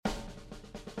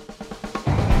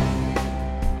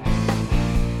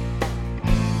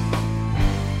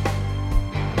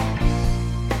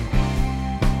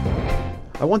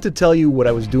I want to tell you what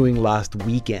I was doing last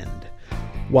weekend.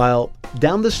 While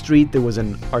down the street there was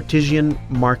an artisan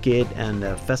market and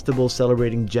a festival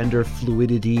celebrating gender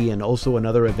fluidity and also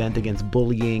another event against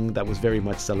bullying that was very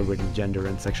much celebrating gender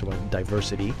and sexual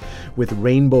diversity with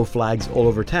rainbow flags all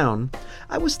over town,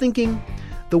 I was thinking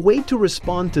the way to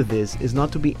respond to this is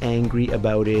not to be angry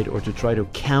about it or to try to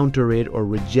counter it or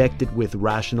reject it with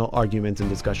rational arguments and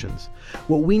discussions.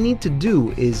 What we need to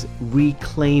do is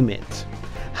reclaim it.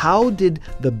 How did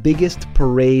the biggest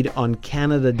parade on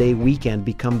Canada Day weekend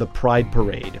become the Pride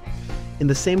Parade? In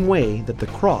the same way that the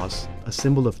cross, a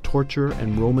symbol of torture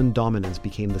and Roman dominance,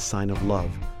 became the sign of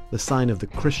love, the sign of the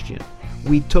Christian.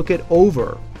 We took it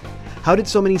over. How did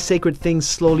so many sacred things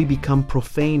slowly become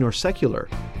profane or secular?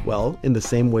 Well, in the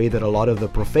same way that a lot of the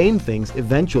profane things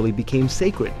eventually became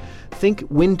sacred. Think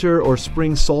winter or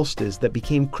spring solstice that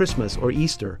became Christmas or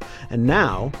Easter. And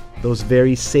now, those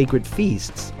very sacred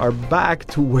feasts are back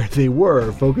to where they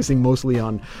were, focusing mostly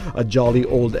on a jolly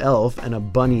old elf and a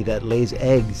bunny that lays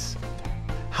eggs.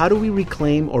 How do we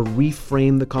reclaim or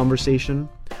reframe the conversation?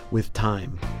 With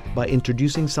time, by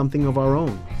introducing something of our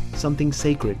own, something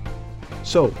sacred.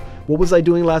 So, what was I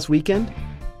doing last weekend?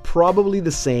 Probably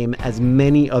the same as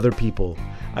many other people.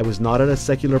 I was not at a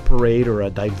secular parade or a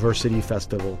diversity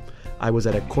festival. I was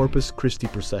at a Corpus Christi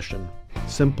procession.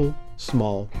 Simple,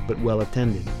 small, but well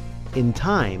attended. In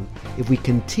time, if we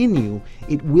continue,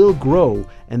 it will grow.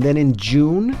 And then in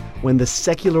June, when the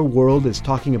secular world is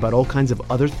talking about all kinds of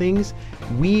other things,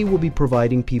 we will be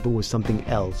providing people with something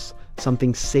else,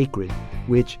 something sacred,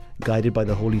 which, guided by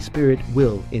the Holy Spirit,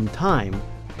 will, in time,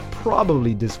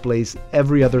 probably displace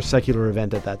every other secular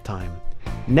event at that time.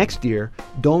 Next year,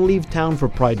 don't leave town for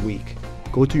Pride Week.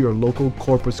 Go to your local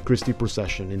Corpus Christi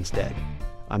procession instead.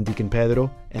 I'm Deacon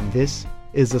Pedro, and this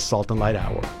is the Salt and Light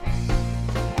Hour.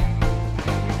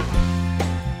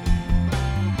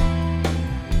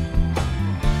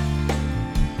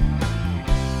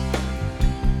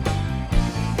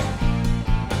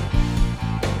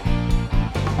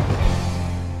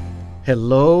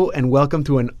 Hello and welcome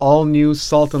to an all-new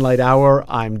Salt and Light Hour.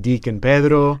 I'm Deacon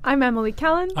Pedro. I'm Emily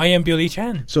Callan. I am Billy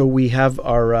Chan. So we have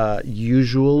our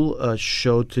usual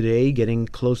show today, getting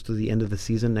close to the end of the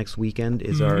season. Next weekend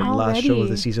is our last show of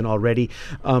the season already.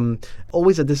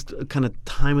 Always at this kind of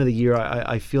time of the year,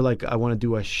 I feel like I want to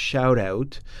do a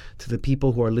shout-out to the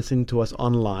people who are listening to us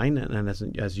online. And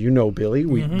as you know, Billy,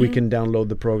 we can download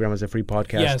the program as a free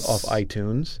podcast off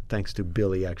iTunes, thanks to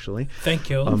Billy, actually. Thank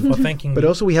you for thanking me. But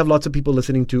also we have lots of people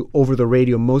listening to over the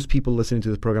radio, most people listening to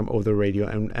this program over the radio,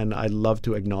 and I'd love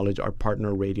to acknowledge our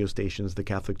partner radio stations, the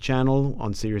Catholic Channel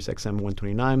on Sirius XM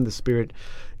 129, the Spirit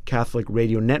Catholic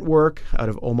Radio Network out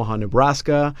of Omaha,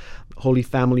 Nebraska, Holy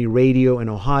Family Radio in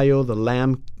Ohio, the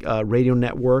Lamb Radio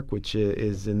Network, which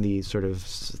is in the sort of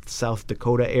South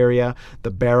Dakota area,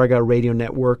 the Baraga Radio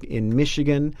Network in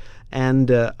Michigan,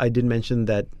 and I did mention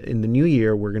that in the new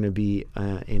year we're going to be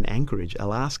in Anchorage,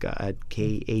 Alaska at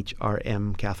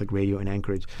KHRM Catholic Radio in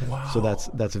Anchorage. Wow. So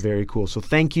that's very cool. So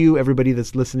thank you, everybody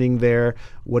that's listening there.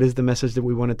 What is the message that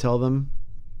we want to tell them?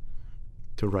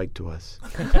 To write to us.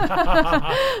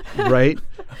 Right?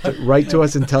 To write to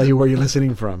us and tell you where you're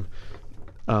listening from.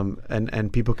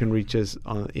 And people can reach us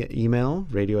on email,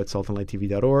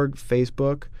 radio@saltandlighttv.org,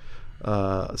 Facebook,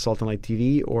 Salt and Light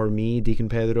TV, or me, Deacon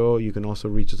Pedro. You can also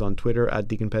reach us on Twitter at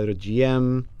Deacon Pedro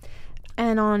GM.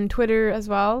 And on Twitter as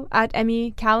well, at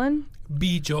Emmy Callan.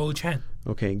 B. Joe Chan.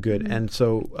 Okay, good. And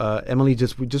so Emily,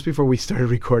 just before we started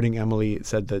recording, Emily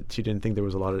said that she didn't think there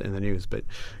was a lot in the news, but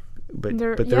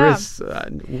there is.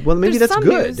 Well, maybe There's that's some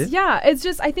good. News. Yeah, it's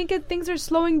just I think things are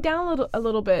slowing down a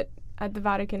little bit at the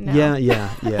Vatican now. Yeah.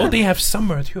 Oh, they have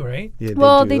summer too, right?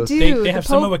 Yeah, they do. They have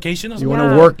summer vacation as You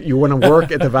well. want to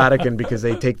work at the Vatican because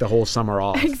they take the whole summer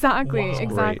off. Exactly.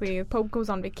 Great. The Pope goes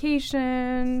on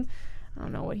vacation. I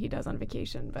don't know what he does on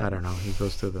vacation, but I don't know. He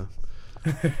goes to the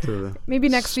maybe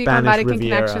next week on Vatican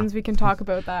Connections we can talk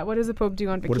about that. What does the Pope do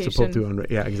on vacation? What does the Pope do on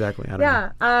Yeah, exactly. I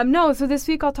don't know. So this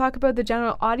week I'll talk about the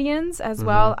general audience as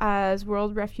well as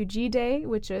World Refugee Day,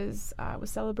 which was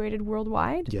celebrated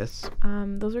worldwide. Yes.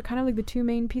 Those are kind of like the two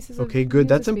main pieces of Okay, good. news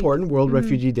That's this important. week. World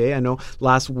Refugee Day. I know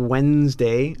last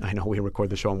Wednesday, I know we record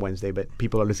the show on Wednesday, but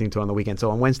people are listening to it on the weekend. So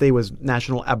on Wednesday was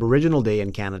National Aboriginal Day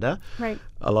in Canada. Right.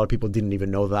 A lot of people didn't even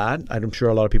know that. I'm sure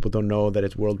a lot of people don't know that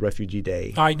it's World Refugee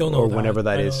Day. I don't know or that. whenever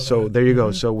that is. So there you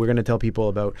go. So we're going to tell people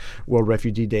about World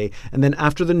Refugee Day. And then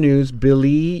after the news, Billy,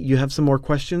 you have some more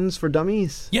questions for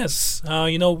dummies? Yes.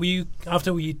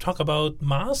 After we talk about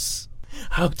Mass,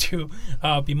 how to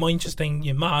be more interesting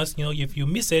in Mass, if you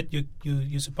miss it,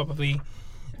 you should probably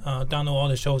download all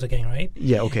the shows again, right?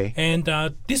 Yeah, okay. And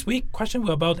this week, question was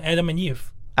about Adam and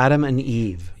Eve. Adam and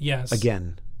Eve. Yes.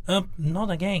 Again. Not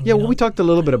again. Yeah, well, we talked a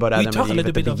little bit about we Adam talked and a Eve little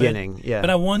at the bit of beginning. it, Yeah. but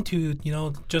I want to,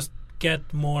 just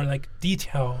get more like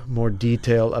detail. More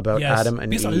detail about Yes, Adam and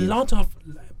because Eve.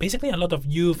 a lot of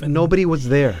youth and Nobody was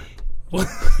there.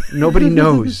 Nobody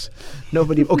knows.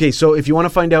 Nobody. Okay, so if you want to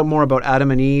find out more about Adam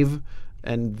and Eve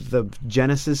and the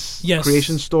Genesis Yes.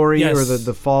 creation story Yes. or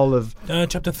the fall of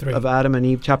chapter 3. of Adam and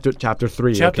Eve, chapter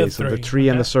 3. Chapter Okay, so the 3, tree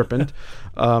and the okay. serpent.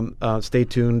 Stay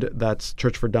tuned. That's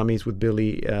Church for Dummies with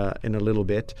Billy in a little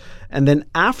bit. And then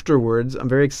afterwards, I'm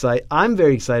very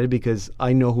excited because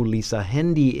I know who Lisa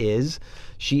Hendy is.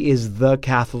 She is the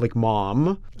Catholic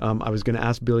mom. I was going to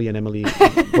ask Billy and Emily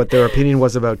what their opinion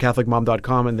was about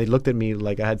CatholicMom.com, and they looked at me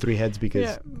like I had three heads because,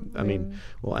 Yeah, I mean,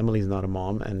 well, Emily's not a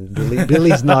mom, and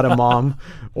Billy's not a mom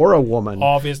or a woman.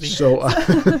 Obviously. So,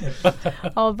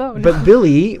 Although, no. but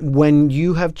Billy, when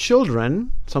you have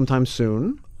children sometime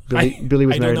soon, Billy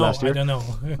was married last year. I don't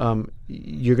know.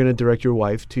 You're going to direct your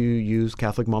wife to use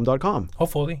CatholicMom.com.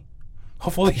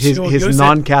 Hopefully His she'll use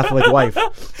non-Catholic wife.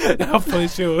 it. Hopefully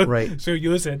she'll Right. she'll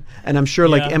use it. And I'm sure,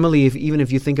 like Yeah. Emily, even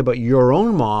if you think about your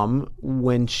own mom,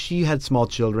 when she had small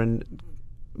children,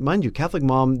 mind you,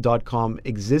 CatholicMom.com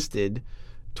existed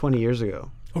 20 years ago.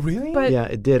 Oh, really? But Yeah,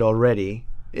 it did already.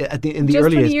 In the Just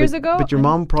 20 earliest, years but, ago? but your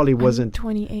mom probably I'm wasn't.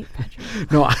 28,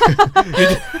 Patrick. No.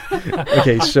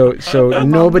 Okay, so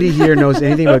nobody here knows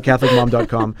anything about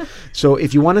CatholicMom.com. So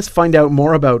if you want to find out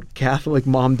more about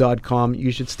CatholicMom.com,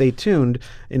 you should stay tuned.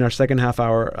 In our second half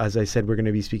hour, as I said, we're going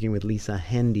to be speaking with Lisa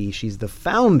Hendy. She's the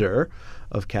founder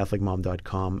of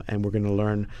CatholicMom.com, and we're going to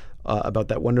learn about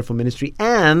that wonderful ministry.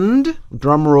 And,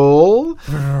 drum roll,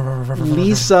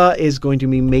 Lisa is going to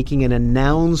be making an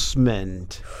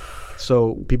announcement.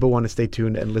 So people want to stay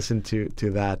tuned and listen to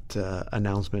that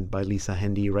announcement by Lisa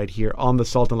Hendy right here on the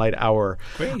Salt and Light Hour.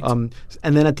 Great. And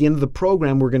then at the end of the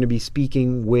program, we're going to be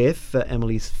speaking with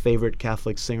Emily's favorite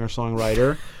Catholic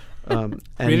singer-songwriter and,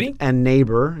 Really? and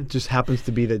neighbor. It just happens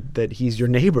to be that he's your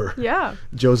neighbor, Yeah.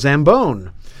 Joe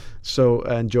Zambone. So,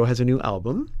 and Joe has a new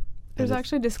album. There's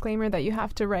actually a disclaimer that you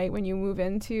have to write when you move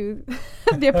into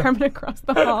the apartment across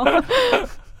the hall.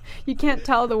 You can't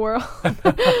tell the world.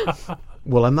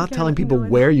 Well, I'm not Okay, telling people no, I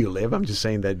know. where you live. I'm just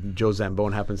saying that Joe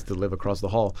Zambone happens to live across the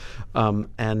hall.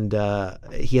 And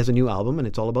he has a new album, and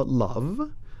it's all about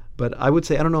love. But I would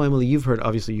say, I don't know, Emily, you've heard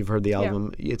the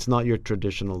album. It's not your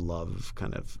traditional love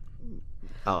kind of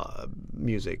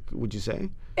music, would you say?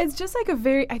 It's just like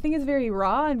I think it's very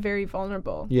raw and very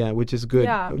vulnerable. Yeah, which is good.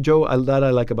 Yeah. Joe, that I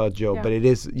like about Joe, Yeah. but it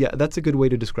is, that's a good way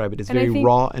to describe it. It's And I very think-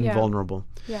 raw and yeah. vulnerable.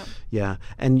 Yeah. Yeah,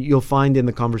 and you'll find in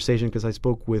the conversation, because I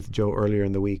spoke with Joe earlier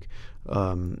in the week,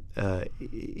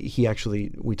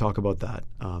 we talk about that.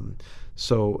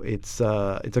 So it's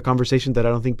a conversation that I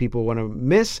don't think people want to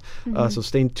miss. So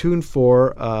stay tuned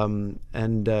for, I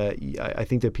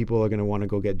think that people are going to want to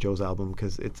go get Joe's album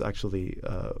because it's actually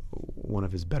one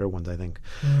of his better ones, I think.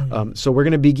 So we're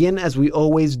going to begin, as we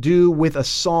always do, with a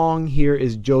song. Here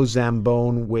is Joe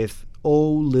Zambone with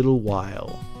 "Oh Little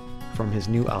While" from his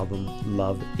new album,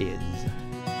 Love Is.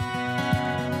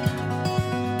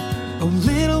 A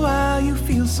little while you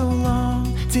feel so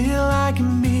long till I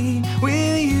can be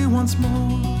with you once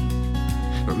more.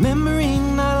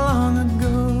 Remembering not long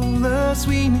ago the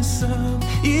sweetness of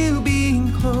you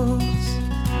being close.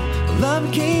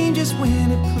 Love came just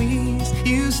when it pleased.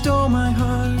 You stole my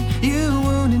heart, you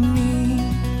wounded me.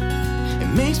 It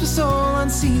makes my soul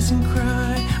unceasing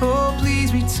cry. Oh,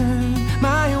 please return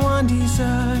my one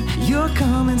desire. You're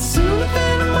coming sooner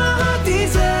than my heart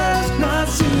desires. Not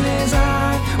soon as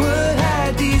I would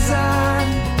have desired.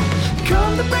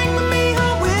 Come to bring me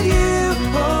home with you.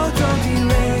 Oh, don't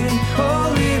delay,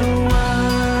 oh, little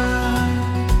while.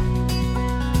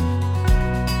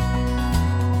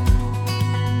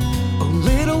 Oh,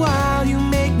 little while you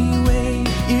make me wait.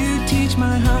 You teach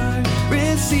my heart,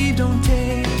 receive, don't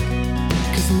take.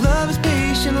 'Cause love is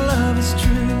patient, love is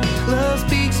true. Love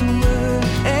speaks a word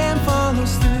and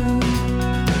follows through.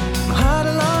 My heart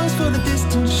longs for the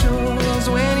distant shores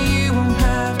when you won't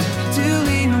have to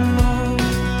leave no more.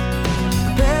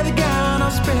 Prepare the gown,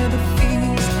 I'll spread the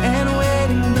feast.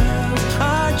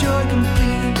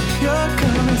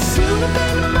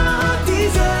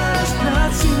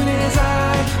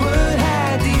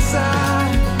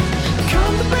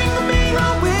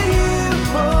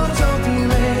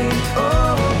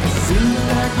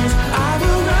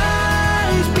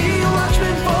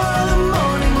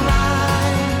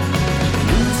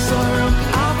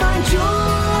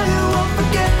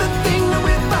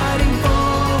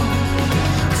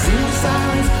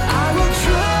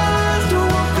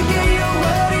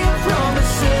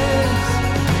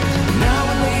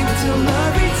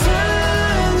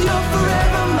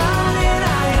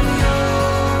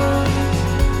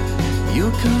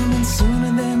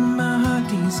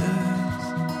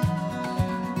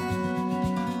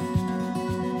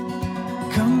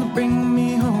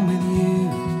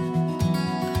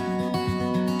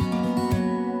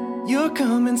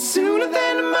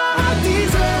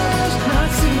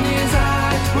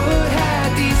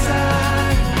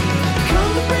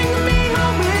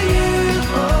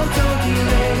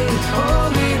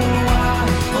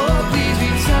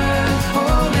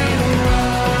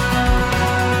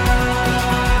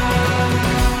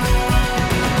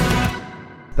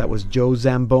 That was Joe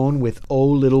Zambone with Oh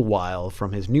Little While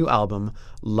from his new album,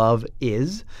 Love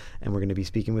Is. And we're going to be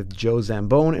speaking with Joe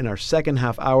Zambone in our second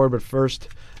half hour. But first,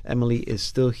 Emily is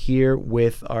still here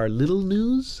with our little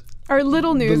news. Our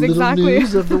little news, the little exactly.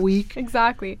 news of the week.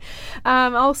 Exactly.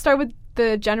 I'll start with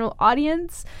the general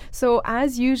audience. So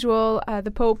as usual,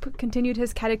 the Pope continued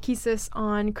his catechesis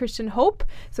on Christian hope.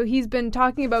 So he's been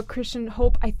talking about Christian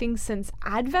hope, I think, since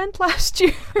Advent last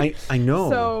year. I know.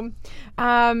 So,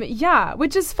 yeah,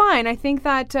 which is fine. I think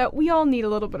that we all need a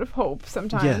little bit of hope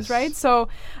sometimes, Yes. right? So,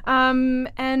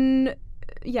 and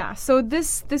yeah, so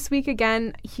this week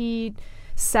again, he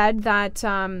said that,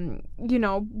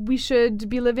 we should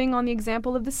be living on the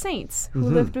example of the saints who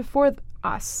lived before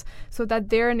us, so that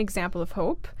they're an example of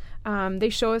hope. They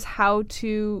show us how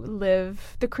to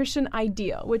live the Christian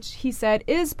ideal, which he said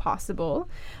is possible.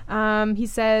 He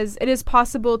says it is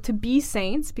possible to be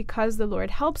saints because the Lord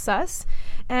helps us.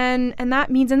 And that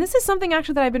means, and this is something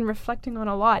actually that I've been reflecting on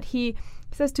a lot, he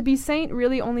says to be saint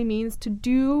really only means to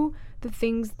do the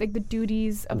things, like the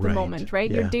duties of the Right. moment, right?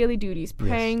 Yeah. Your daily duties,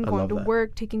 praying, I going love to that.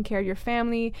 work, taking care of your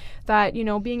family, that,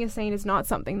 being a saint is not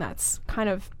something that's kind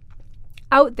of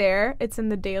out there. It's in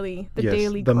the daily the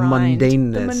grind.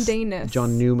 mundaneness. The mundaneness.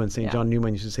 John Newman, St. Yeah. John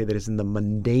Newman used to say that it's in the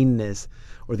mundaneness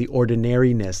or the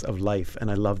ordinariness of life, and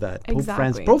I love that.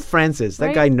 Exactly. Pope Francis, that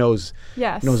Right? guy knows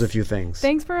Yes. a few things.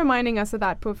 Thanks for reminding us of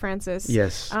that, Pope Francis.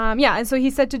 Yes. Yeah, and so he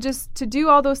said to do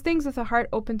all those things with a heart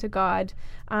open to God,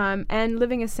 and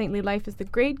living a saintly life is the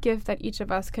great gift that each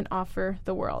of us can offer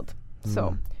the world.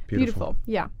 So beautiful.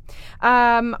 Yeah.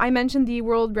 I mentioned the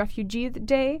World Refugee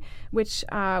Day, which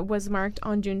was marked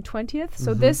on June 20th.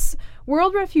 So this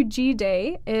World Refugee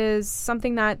Day is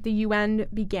something that the UN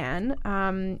began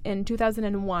in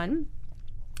 2001.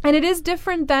 And it is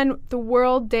different than the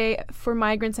World Day for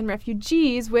Migrants and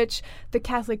Refugees, which the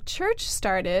Catholic Church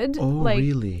started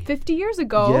really? 50 years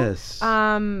ago. Yes.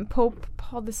 Pope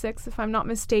Paul VI, if I'm not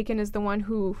mistaken, is the one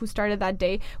who started that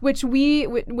day, which he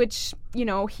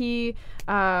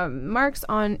marks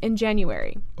in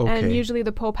January. Okay. And usually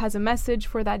the Pope has a message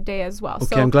for that day as well.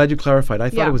 Okay, So I'm glad you clarified. I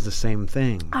thought Yeah. it was the same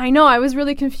thing. I know, I was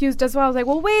really confused as well. I was like,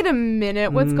 well, wait a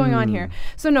minute, what's going on here?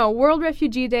 So no, World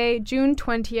Refugee Day, June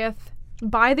 20th,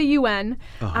 by the UN.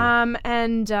 But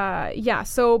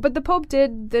the Pope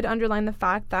did underline the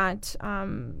fact that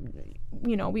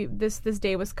this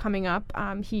day was coming up.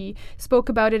 He spoke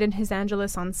about it in his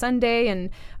Angelus on Sunday, and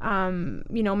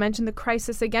mentioned the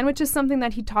crisis again, which is something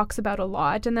that he talks about a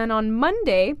lot. And then on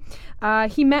Monday,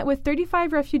 he met with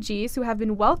 35 refugees who have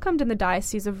been welcomed in the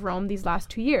Diocese of Rome these last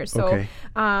 2 years. So, Okay.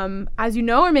 as you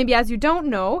know, or maybe as you don't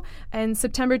know, in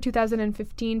September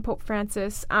 2015, Pope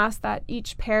Francis asked that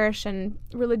each parish and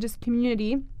religious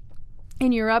community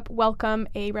in Europe welcome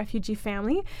a refugee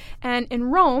family. And in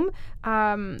Rome,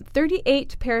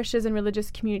 38 parishes and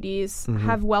religious communities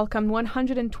have welcomed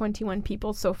 121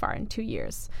 people so far in 2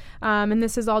 years. And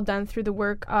this is all done through the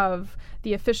work of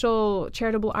the official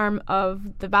charitable arm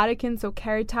of the Vatican, so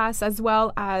Caritas, as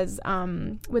well as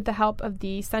with the help of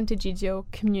the Sant'Egidio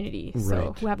community, so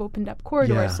Right. who have opened up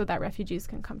corridors Yeah. so that refugees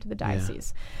can come to the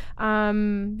diocese.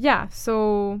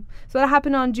 So that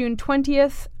happened on June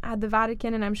 20th at the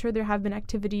Vatican, and I'm sure there have been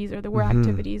activities, or there were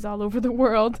activities all over the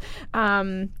world.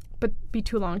 But be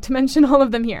too long to mention all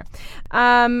of them here.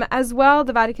 As well,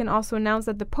 the Vatican also announced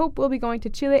that the Pope will be going to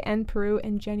Chile and Peru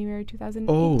in January 2018.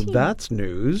 Oh, that's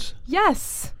news.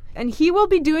 Yes. And he will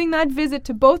be doing that visit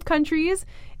to both countries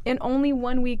in only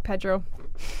 1 week, Pedro.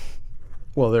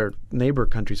 Well, they're neighbor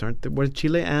countries, aren't they? What,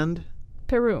 Chile and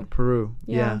Peru. Peru?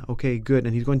 Yeah. Okay, good.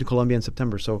 And he's going to Colombia in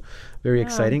September, so very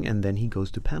exciting. And then he goes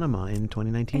to Panama in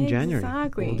 2019, January.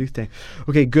 Exactly. We'll do thing.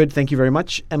 Okay, good. Thank you very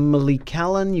much. Emily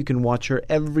Callan, you can watch her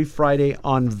every Friday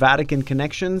on Vatican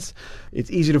Connections.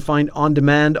 It's easy to find on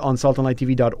demand on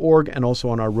saltandlighttv.org and also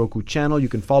on our Roku channel. You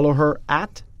can follow her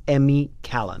at Emmy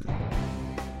Callan.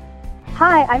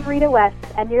 Hi, I'm Rita West,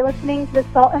 and you're listening to the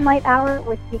Salt and Light Hour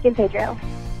with Deacon Pedro.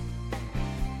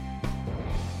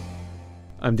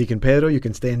 I'm Deacon Pedro. You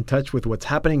can stay in touch with what's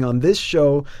happening on this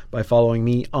show by following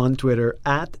me on Twitter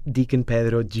at Deacon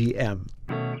Pedro GM.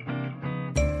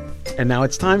 And now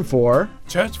it's time for...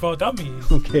 Church for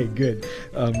Dummies. Okay, good.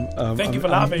 Thank you for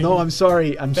laughing. No, I'm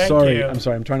sorry. I'm Thank sorry. you. I'm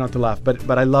sorry. I'm trying not to laugh. But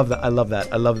I love that. I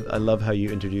love how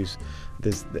you introduce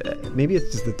this. Maybe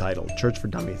it's just the title, Church for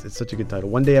Dummies. It's such a good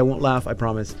title. One day I won't laugh. I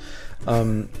promise.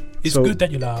 It's good that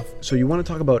you laugh. So you want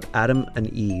to talk about Adam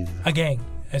and Eve? Again,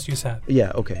 as you said.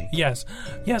 Yeah. Okay. Yes,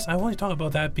 I want to talk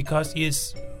about that because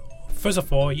first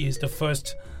of all, it's the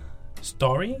first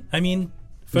story.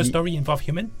 First story involve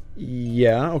human.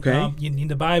 Yeah. Okay. In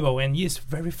the Bible, and it's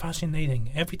very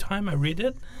fascinating. Every time I read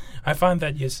it, I find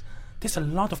that there's a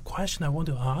lot of questions I want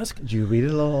to ask. Do you read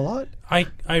it a lot?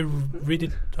 I read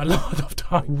it a lot of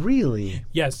time. Really?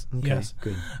 Yes, Okay, yes.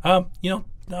 good.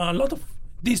 A lot of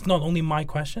this is not only my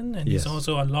question, and Yes. it's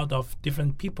also a lot of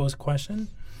different people's question.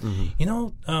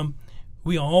 Mm-hmm.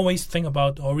 We always think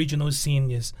about original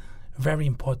sin is very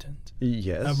important,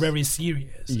 Yes. very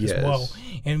serious Yes. as well,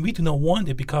 and we do not want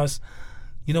it because,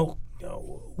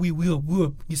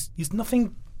 it's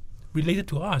nothing related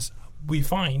to us. We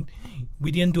find we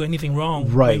didn't do anything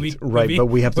wrong. Right, but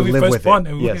we have to live with it.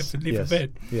 And we Yes, have to live yes, with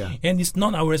it. yeah. And it's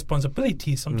not our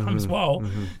responsibility sometimes.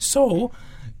 So,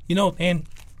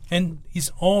 and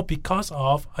it's all because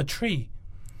of a tree.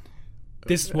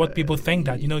 This is what people think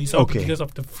that, it's all Okay. because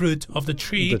of the fruit of the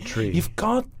tree. The tree. If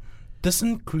God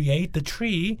doesn't create the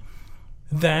tree,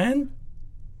 then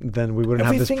Then we wouldn't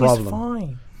have this everything problem. is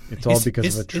fine. It's all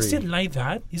because of a tree. Is it like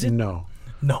that? Is it? No.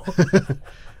 No.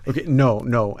 Okay,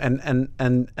 no,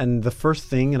 and the first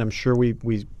thing, and I'm sure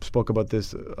we spoke about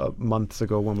this months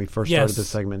ago when we first started Yes. this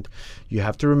segment. You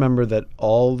have to remember that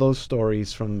all those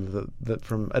stories from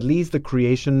from at least the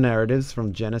creation narratives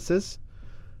from Genesis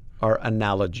are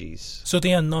analogies. So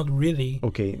they are not really.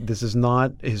 Okay, this is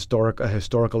not a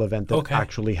historical event that Okay.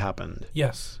 actually happened.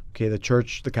 Yes. Okay, the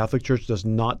Catholic Church does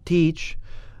not teach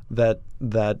that.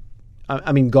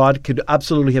 I mean, God could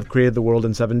absolutely have created the world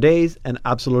in 7 days and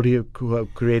absolutely have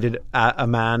created a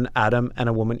man, Adam, and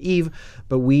a woman, Eve,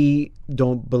 but we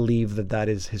don't believe that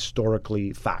is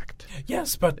historically fact.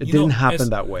 Yes, but It didn't happen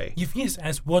that way. If yes,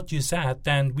 as what you said,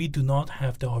 then we do not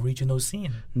have the original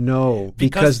sin. No, because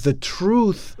Because- the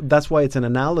truth, that's why it's an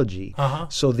analogy. Uh-huh.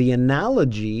 So the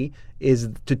analogy is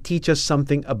to teach us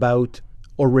something about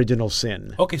original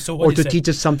sin. Okay, so or what to is it? teach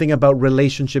us something about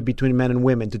relationship between men and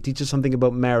women, to teach us something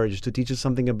about marriage, to teach us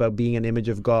something about being an image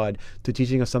of God, to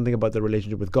teaching us something about the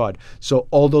relationship with God. So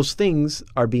all those things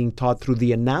are being taught through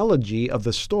the analogy of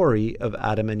the story of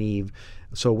Adam and Eve.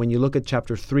 So when you look at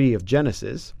chapter 3 of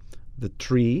Genesis, the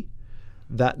tree,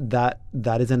 that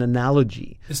is an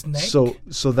analogy. The snake?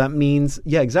 So that means,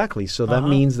 yeah, exactly. So that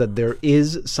means that there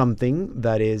is something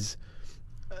that is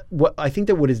what I think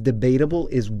that what is debatable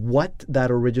is what that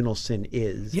original sin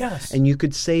is. Yes. And you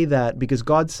could say that because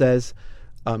God says,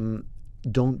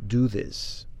 don't do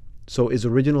this. So is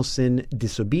original sin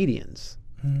disobedience?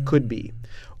 Could be.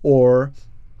 Or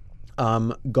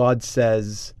God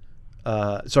says,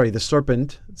 the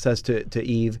serpent says to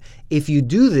Eve, if you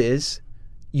do this,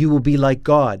 you will be like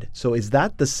God. So is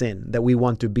that the sin that we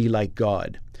want to be like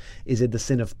God? Is it the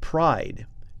sin of pride?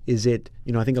 Is it,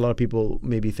 I think a lot of people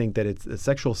maybe think that it's a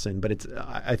sexual sin, but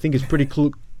I think it's pretty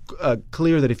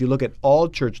clear that if you look at all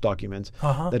church documents,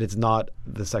 that it's not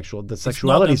the sexual. The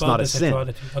sexuality is not a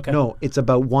sin. Okay. No, it's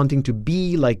about wanting to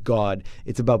be like God.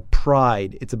 It's about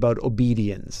pride. It's about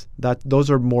obedience.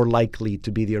 Those are more likely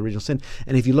to be the original sin.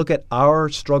 And if you look at our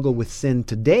struggle with sin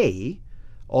today,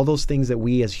 all those things that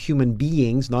we as human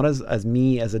beings, not as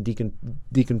me as a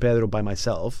Deacon Pedro by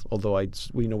myself, although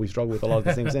we struggle with a lot of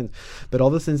the same sins, but all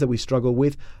the sins that we struggle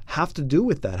with have to do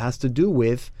with that. Has to do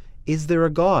with, is there a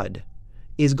God?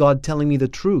 Is God telling me the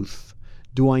truth?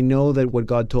 Do I know that what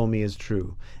God told me is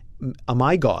true? Am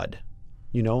I God?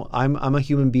 I'm a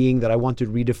human being that I want to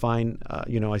redefine.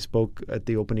 I spoke at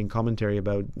the opening commentary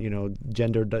about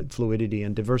gender fluidity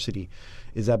and diversity.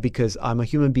 Is that because I'm a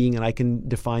human being and I can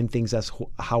define things as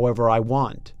however I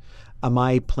want? Am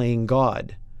I playing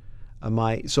God?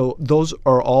 So those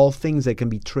are all things that can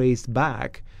be traced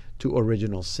back to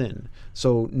original sin.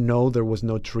 So no, there was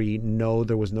no tree. No,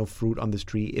 there was no fruit on this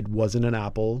tree. It wasn't an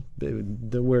apple.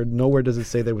 Nowhere does it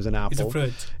say there was an apple. It's a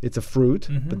fruit. It's a fruit,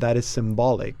 but that is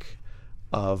symbolic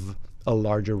of a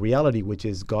larger reality, which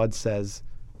is God says,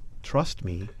 trust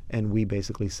me, and we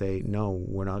basically say, no,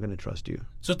 we're not going to trust you.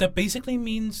 So that basically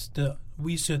means that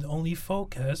we should only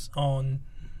focus on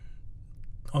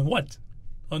what?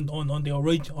 On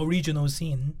the original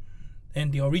sin.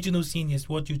 And the original sin is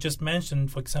what you just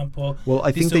mentioned, for example. Well,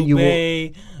 I think that you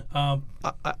will.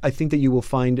 I think that you will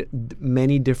find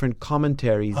many different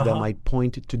commentaries that might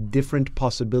point to different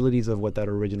possibilities of what that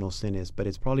original sin is, but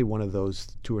it's probably one of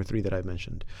those 2 or 3 that I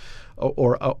mentioned,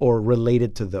 or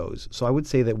related to those. So I would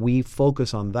say that we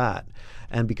focus on that,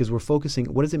 and because we're focusing,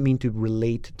 what does it mean to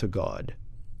relate to God,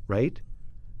 right?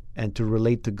 And to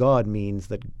relate to God means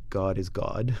that God is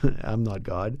God. I'm not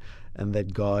God, and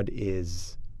that God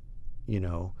is.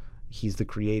 He's the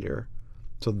creator.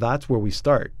 So that's where we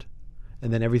start.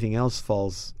 And then everything else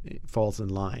falls in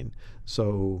line.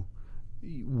 So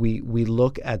we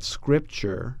look at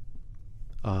Scripture.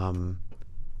 We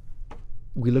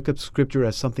look at Scripture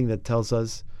as something that tells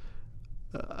us,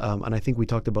 and I think we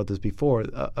talked about this before,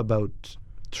 about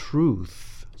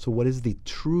truth. So what is the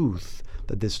truth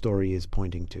that this story is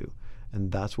pointing to.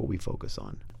 And that's what we focus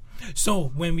on.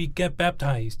 So when we get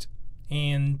baptized,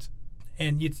 and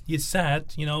you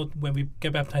said, when we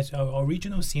get baptized, our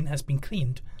original sin has been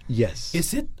cleaned. Yes.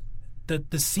 Is it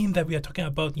the sin that we are talking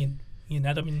about in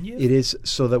Adam and Eve? It is,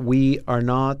 so that we are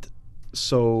not.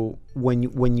 So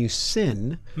when you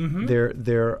sin,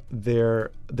 there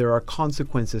are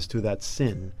consequences to that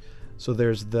sin. So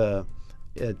there's the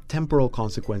temporal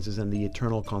consequences and the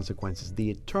eternal consequences. The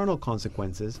eternal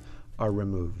consequences are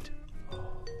removed,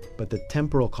 but the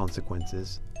temporal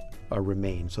consequences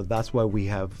remain. So that's why we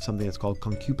have something that's called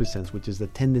concupiscence, which is the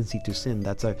tendency to sin.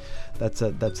 That's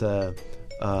a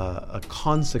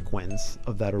consequence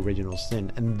of that original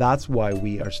sin, and that's why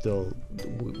we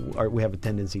have a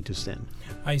tendency to sin.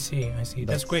 I see.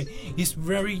 That's great. It's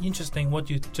very interesting what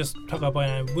you just talked about,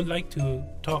 and I would like to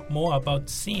talk more about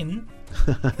sin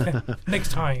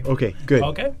next time. Okay, good.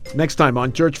 Okay. Next time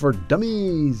on Church for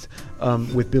Dummies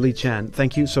with Billy Chan.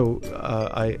 Thank you. So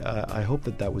I hope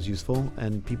that was useful,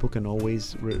 and people can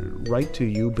always write to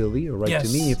you, Billy, or write to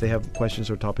me if they have questions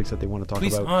or topics that they want to talk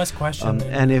about. Please ask questions.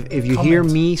 And if you hear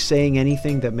me saying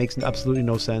anything that makes absolutely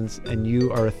no sense, and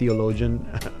you are a theologian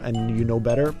and you know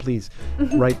better, please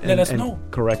write Let us and know.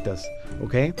 Correct us.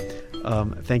 Okay?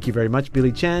 Thank you very much,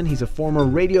 Billy Chan. He's a former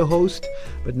radio host,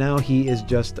 but now he is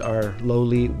just our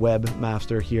lowly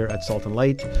webmaster here at Salt and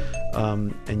Light.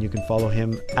 And you can follow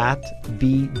him at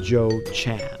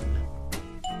bjoechan.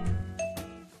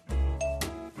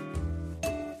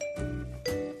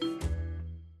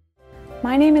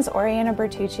 My name is Oriana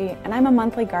Bertucci, and I'm a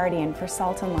monthly guardian for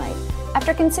Salt and Light.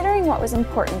 After considering what was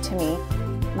important to me,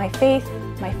 my faith,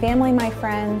 my family, my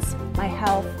friends, my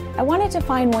health, I wanted to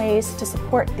find ways to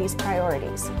support these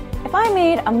priorities. If I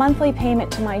made a monthly payment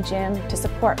to my gym to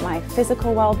support my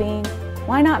physical well-being,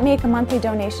 why not make a monthly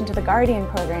donation to the Guardian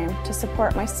program to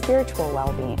support my spiritual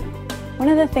well-being? One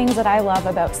of the things that I love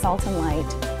about Salt and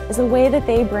Light is the way that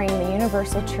they bring the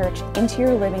Universal Church into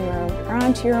your living room or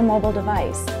onto your mobile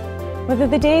device. Whether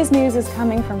the day's news is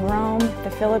coming from Rome,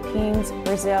 the Philippines,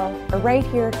 Brazil, or right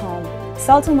here at home,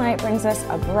 Salt and Light brings us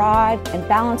a broad and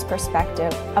balanced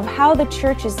perspective of how the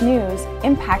church's news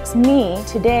impacts me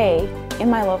today in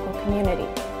my local community.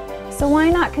 So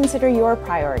why not consider your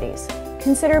priorities?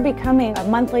 Consider becoming a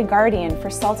monthly guardian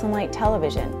for Salt and Light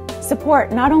Television.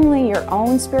 Support not only your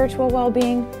own spiritual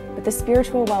well-being, but the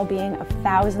spiritual well-being of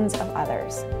thousands of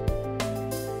others.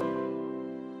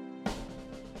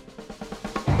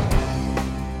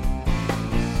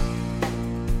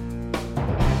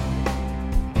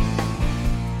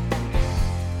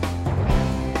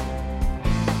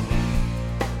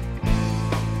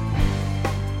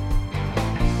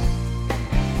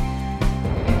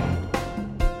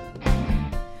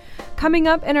 Coming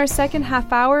up in our second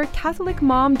half hour,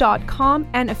 CatholicMom.com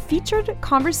and a featured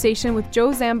conversation with Joe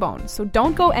Zambone, so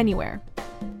don't go anywhere.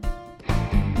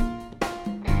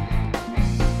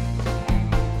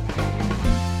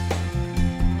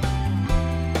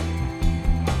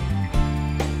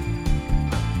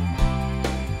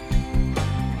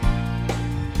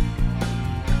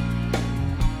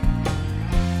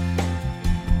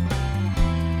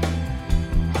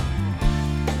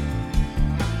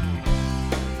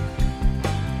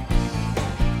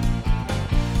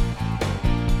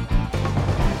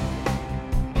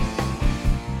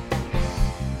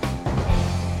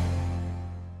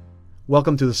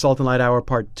 Welcome to the Salt and Light Hour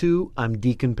Part 2. I'm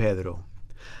Deacon Pedro.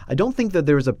 I don't think that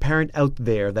there is a parent out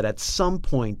there that at some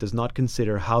point does not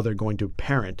consider how they're going to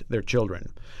parent their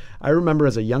children. I remember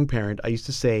as a young parent, I used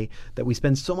to say that we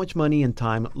spend so much money and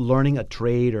time learning a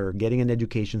trade or getting an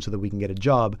education so that we can get a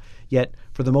job, yet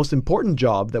for the most important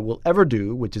job that we'll ever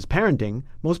do, which is parenting,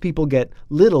 most people get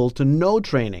little to no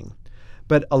training.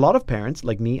 But a lot of parents,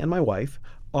 like me and my wife,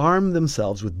 arm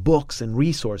themselves with books and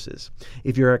resources.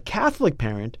 If you're a Catholic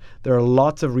parent, there are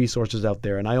lots of resources out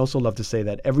there, and I also love to say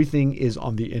that everything is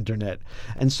on the internet.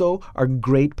 And so are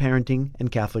great parenting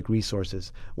and Catholic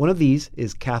resources. One of these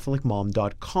is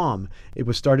CatholicMom.com. It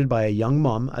was started by a young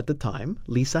mom at the time,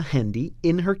 Lisa Hendy,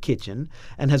 in her kitchen,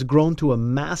 and has grown to a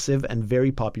massive and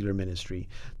very popular ministry.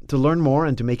 To learn more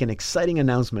and to make an exciting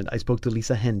announcement, I spoke to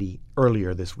Lisa Hendy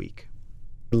earlier this week.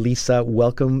 Lisa,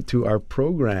 welcome to our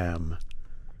program.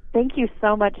 Thank you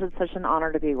so much. It's such an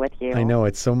honor to be with you. I know.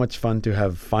 It's so much fun to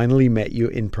have finally met you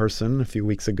in person. A few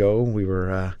weeks ago, we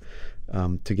were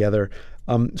together.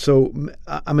 So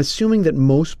I'm assuming that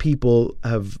most people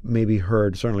have maybe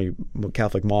heard, certainly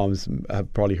Catholic moms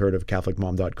have probably heard of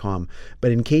CatholicMom.com.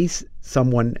 But in case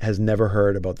someone has never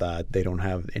heard about that, they don't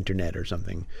have internet or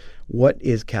something, what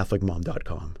is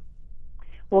CatholicMom.com?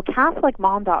 Well,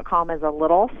 CatholicMom.com is a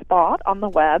little spot on the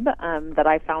web that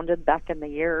I founded back in the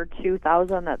year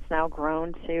 2000 that's now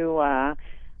grown to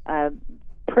a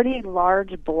pretty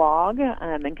large blog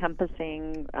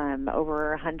encompassing over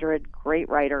 100 great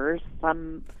writers,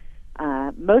 some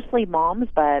mostly moms,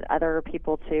 but other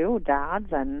people too,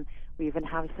 dads, and we even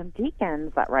have some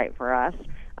deacons that write for us.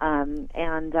 And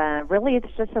really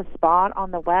it's just a spot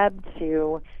on the web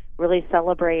to really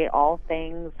celebrate all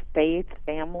things faith,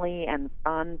 family, and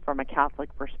fun from a Catholic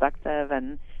perspective.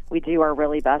 And we do our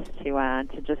really best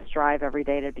to just strive every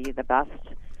day to be the best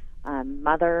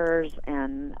mothers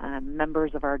and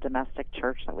members of our domestic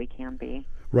church that we can be.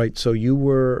 Right. So you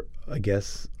were, I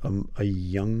guess, a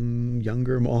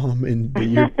younger mom in the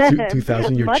year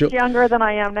 2000. Much younger than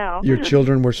I am now. Your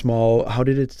children were small. How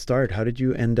did it start? How did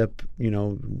you end up,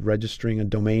 registering a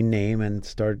domain name and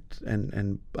start?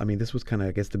 And I mean, this was kind of,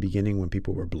 I guess, the beginning when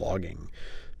people were blogging.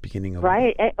 Beginning of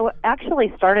right. It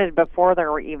actually started before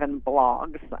there were even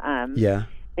blogs. Yeah.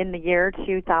 In the year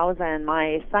 2000,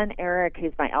 my son Eric,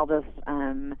 who's my eldest,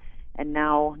 and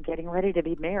now getting ready to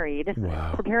be married,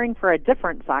 wow. preparing for a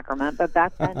different sacrament, but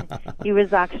back then he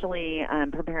was actually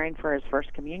preparing for his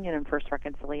first communion and first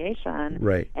reconciliation.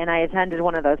 Right. And I attended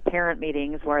one of those parent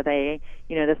meetings where they,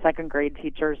 the second grade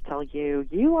teachers tell you,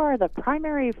 you are the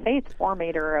primary faith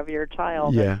formator of your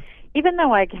child. Yeah. And even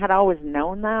though I had always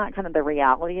known that, kind of the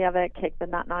reality of it kicked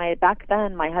in that night, back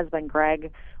then my husband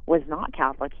Greg was not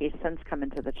Catholic. He's since come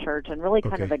into the church, and really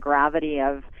kind of the gravity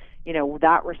of,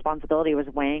 that responsibility was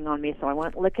weighing on me. So I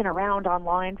went looking around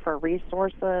online for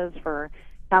resources for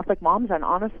Catholic moms, and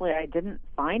honestly, I didn't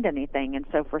find anything. And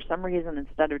so for some reason,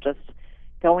 instead of just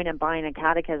going and buying a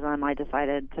catechism, I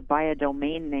decided to buy a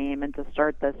domain name and to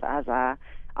start this as a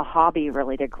hobby,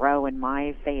 really, to grow in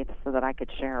my faith so that I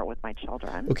could share it with my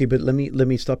children. Okay, but let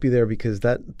me stop you there, because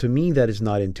that, to me, that is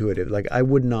not intuitive. Like, I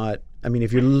would not, I mean,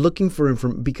 if you're looking for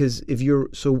information, because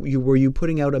were you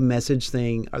putting out a message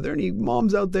saying, are there any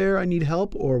moms out there, I need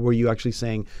help? Or were you actually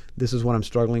saying, this is what I'm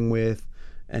struggling with?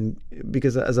 And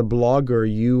because as a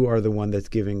blogger, you are the one that's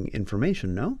giving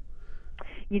information, no?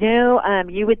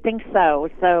 You would think so.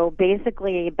 So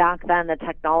basically, back then, the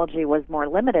technology was more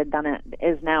limited than it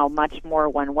is now, much more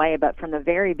one way. But from the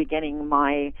very beginning,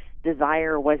 my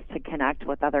desire was to connect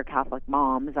with other Catholic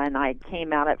moms, and I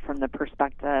came at it from the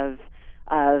perspective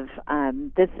of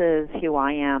this is who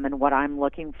I am and what I'm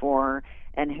looking for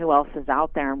and who else is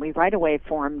out there. And we right away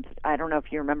formed, I don't know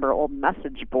if you remember old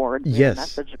message boards. Yes,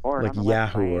 message board like on the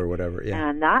Yahoo website. Or whatever. Yeah.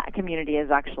 And that community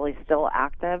is actually still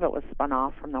active. It was spun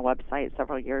off from the website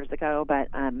several years ago. But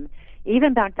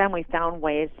even back then, we found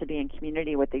ways to be in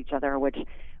community with each other, which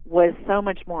was so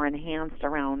much more enhanced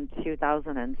around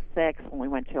 2006 when we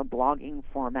went to a blogging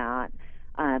format.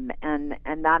 And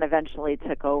that eventually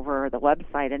took over the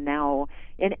website, and now,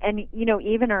 and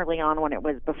even early on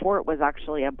when before it was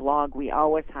actually a blog, we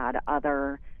always had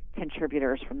other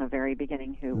contributors from the very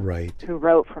beginning who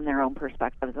wrote from their own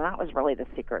perspectives, and that was really the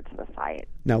secret to the site.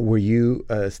 Now, were you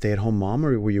a stay-at-home mom,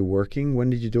 or were you working?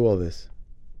 When did you do all this?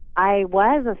 I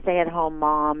was a stay-at-home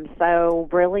mom, so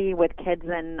really with kids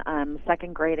in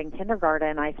second grade and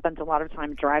kindergarten, I spent a lot of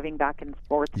time driving back and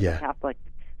forth to the Catholic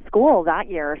school that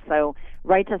year. So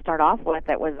right to start off with,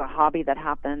 it was a hobby that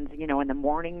happened, in the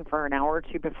morning for an hour or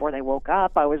two before they woke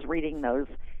up. I was reading those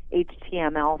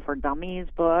HTML for Dummies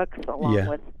books along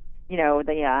with,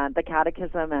 the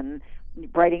catechism and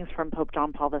writings from Pope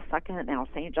John Paul II, now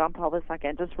St. John Paul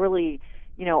II, just really,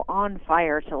 on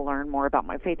fire to learn more about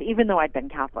my faith, even though I'd been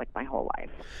Catholic my whole life.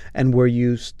 And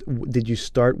did you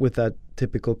start with that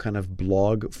typical kind of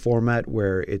blog format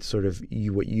where it's sort of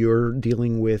what you're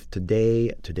dealing with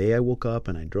today? Today I woke up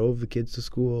and I drove the kids to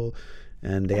school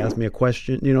and they asked me a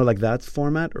question, like that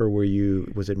format, or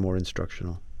was it more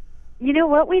instructional?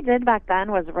 What we did back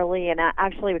then was really, and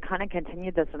actually we kind of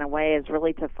continued this in a way, is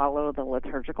really to follow the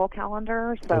liturgical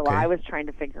calendar. So I was trying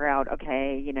to figure out,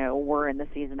 we're in the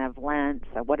season of Lent,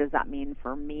 so what does that mean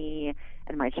for me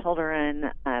and my children?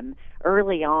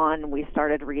 Early on, we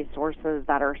started resources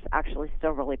that are actually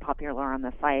still really popular on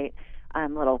the site,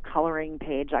 little coloring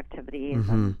page activities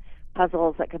and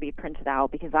puzzles that could be printed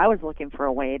out, because I was looking for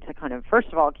a way to kind of, first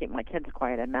of all, keep my kids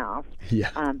quiet in Mass,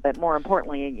 but more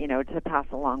importantly, to pass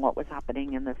along what was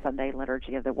happening in the Sunday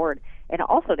liturgy of the Word, and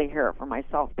also to hear it for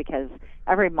myself, because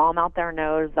every mom out there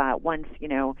knows that once,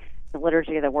 the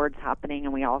liturgy of the Word's happening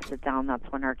and we all sit down, that's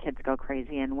when our kids go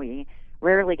crazy, and we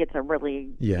rarely get to really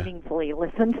meaningfully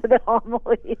listen to the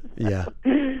homilies. Yeah.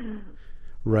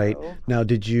 Right. Now,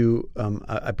 did you,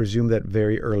 I presume that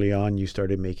very early on you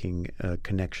started making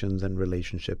connections and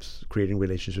relationships, creating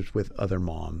relationships with other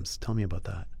moms. Tell me about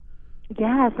that.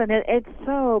 Yes, and it's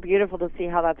so beautiful to see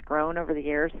how that's grown over the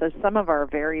years. So some of our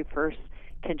very first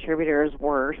contributors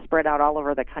were spread out all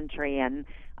over the country, and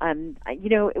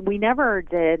we never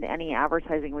did any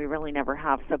advertising. We really never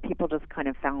have. So people just kind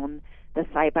of found the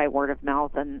site by word of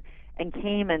mouth and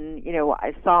came, and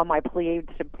I saw my plea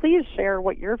to please share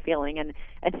what you're feeling, and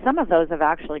some of those have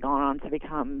actually gone on to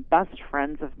become best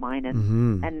friends of mine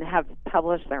and have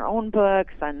published their own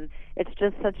books, and it's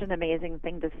just such an amazing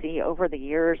thing to see over the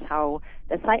years how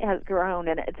the site has grown,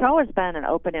 and it's always been an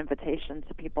open invitation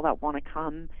to people that want to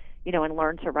come and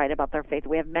learn to write about their faith.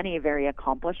 We have many very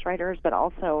accomplished writers, but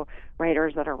also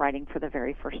writers that are writing for the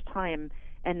very first time.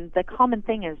 And the common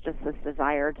thing is just this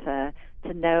desire to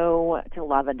know, to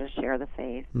love, and to share the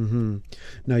faith. Mm-hmm.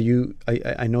 Now,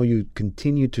 I know you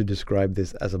continue to describe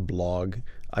this as a blog.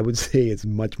 I would say it's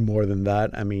much more than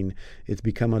that. I mean, it's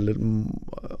become a little,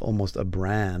 almost a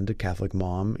brand, Catholic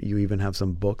Mom. You even have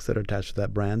some books that are attached to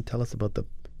that brand. Tell us about the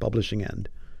publishing end.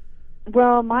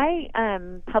 Well, my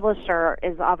publisher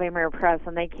is Ave Maria Press,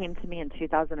 and they came to me in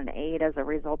 2008 as a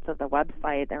result of the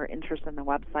website, their interest in the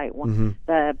website.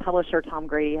 The publisher, Tom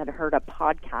Grady, had heard a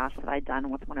podcast that I'd done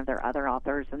with one of their other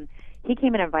authors, and he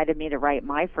came and invited me to write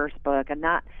my first book, and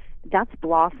that's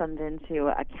blossomed into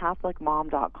a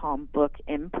CatholicMom.com book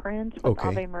imprint with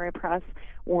Ave Maria Press.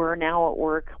 We're now at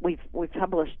work. We've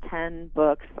published 10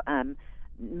 books,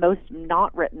 most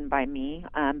not written by me,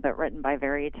 but written by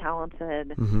very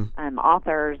talented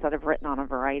authors that have written on a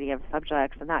variety of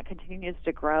subjects, and that continues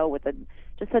to grow with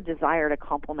just a desire to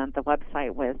complement the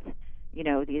website with,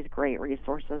 these great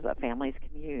resources that families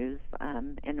can use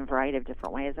in a variety of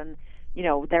different ways. And,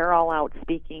 they're all out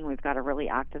speaking. We've got a really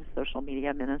active social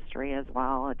media ministry as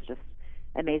well. It's just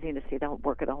amazing to see the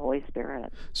work of the Holy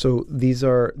Spirit. So these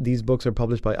books are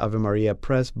published by Ave Maria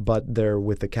Press, but they're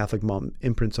with the Catholic Mom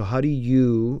imprint. So how do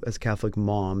you, as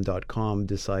CatholicMom.com,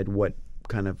 decide what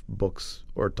kind of books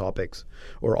or topics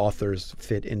or authors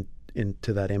fit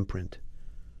into that imprint?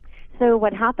 So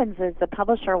what happens is the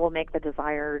publisher will make the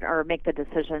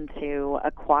decision to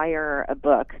acquire a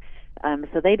book.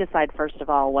 So they decide, first of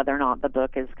all, whether or not the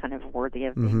book is kind of worthy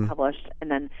of being published.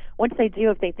 And then once they do,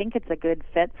 if they think it's a good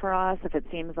fit for us, if it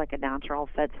seems like a natural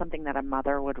fit, something that a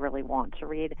mother would really want to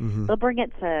read, they'll bring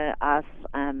it to us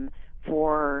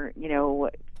for,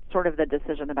 sort of the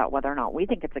decision about whether or not we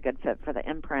think it's a good fit for the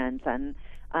imprint. And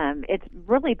it's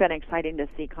really been exciting to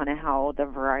see kind of how the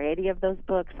variety of those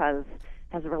books has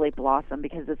really blossomed,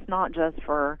 because it's not just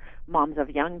for moms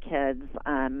of young kids.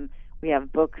 We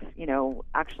have books,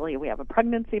 actually we have a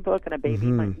pregnancy book and a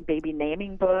baby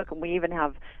naming book, and we even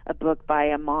have a book by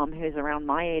a mom who's around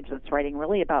my age that's writing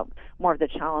really about more of the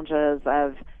challenges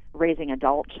of raising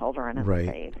adult children in the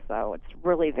faith. So it's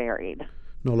really varied.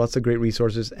 No, lots of great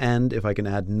resources, and if I can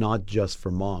add, not just for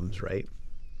moms, right?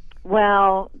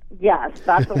 Well, yes,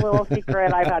 that's a little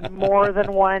secret. I've had more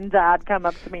than one dad come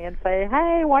up to me and say,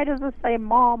 hey, why does this say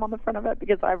mom on the front of it?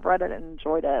 Because I've read it and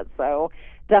enjoyed it. So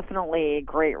definitely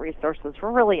great resources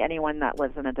for really anyone that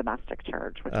lives in a domestic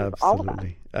church, which is all of us.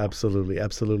 Absolutely.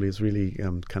 It's really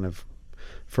kind of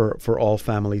for all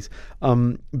families.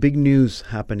 Big news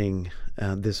happening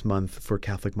this month for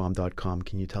CatholicMom.com.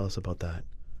 Can you tell us about that?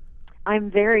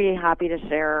 I'm very happy to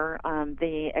share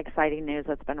the exciting news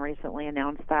that's been recently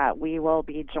announced that we will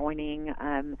be joining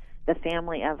the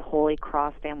family of Holy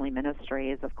Cross Family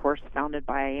Ministries, of course, founded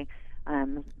by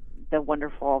the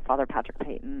wonderful Father Patrick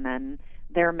Peyton. And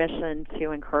their mission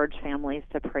to encourage families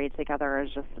to pray together is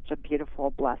just such a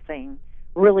beautiful blessing,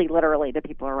 really literally to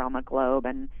people around the globe.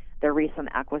 And their recent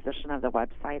acquisition of the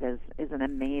website is an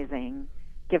amazing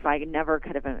gift. I never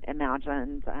could have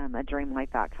imagined a dream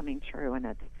like that coming true, and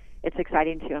it's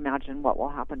exciting to imagine what will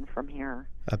happen from here.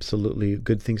 Absolutely.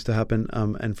 Good things to happen.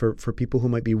 And for people who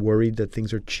might be worried that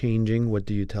things are changing, what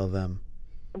do you tell them?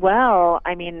 Well,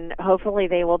 I mean, hopefully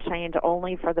they will change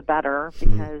only for the better,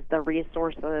 because the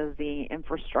resources, the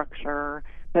infrastructure,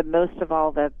 but most of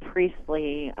all the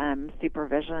priestly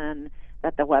supervision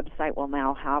that the website will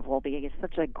now have will be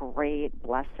such a great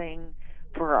blessing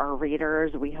for our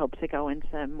readers. We hope to go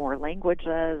into more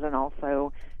languages and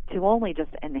also to only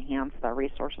just enhance the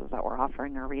resources that we're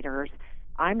offering our readers.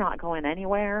 I'm not going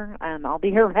anywhere. I'll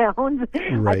be around.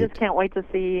 Right. I just can't wait to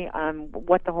see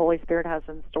what the Holy Spirit has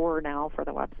in store now for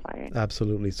the website.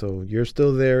 Absolutely. So you're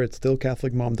still there. It's still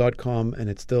CatholicMom.com, and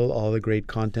it's still all the great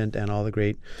content and all the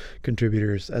great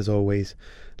contributors, as always.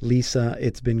 Lisa,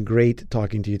 it's been great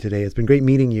talking to you today. It's been great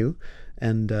meeting you.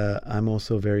 And I'm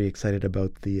also very excited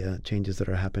about the changes that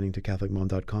are happening to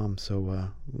CatholicMom.com. So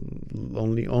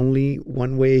only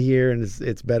one way here, and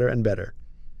it's better and better.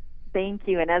 Thank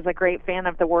you. And as a great fan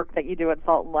of the work that you do at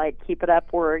Salt and Light, keep it up.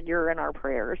 You're in our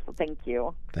prayers. So thank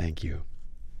you. Thank you.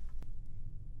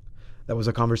 That was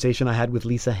a conversation I had with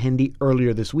Lisa Hendy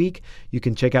earlier this week. You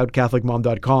can check out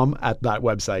CatholicMom.com at that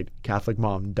website,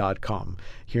 CatholicMom.com.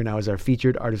 Here now is our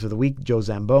featured artist of the week, Joe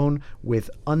Zambone, with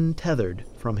Untethered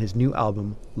from his new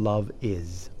album, Love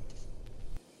Is.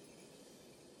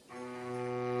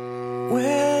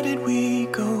 Where did we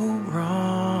go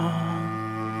wrong?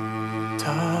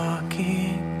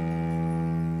 Talking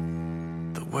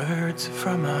the words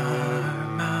from our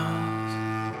mouths.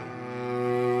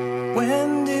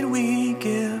 When did we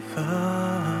give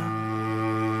up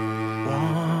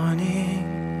wanting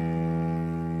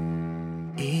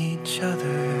each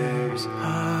other's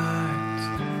hearts?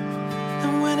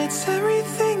 And when it's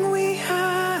everything we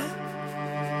had,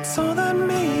 it's all that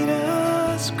made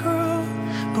us grow.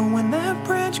 But when that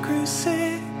branch grew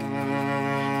sick,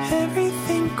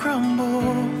 everything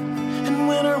crumbled. And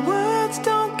when our words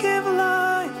don't give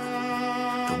life,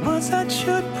 the words that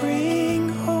should bring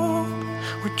hope,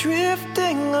 we're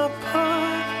drifting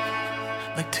apart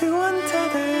like two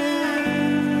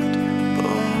untethered boats.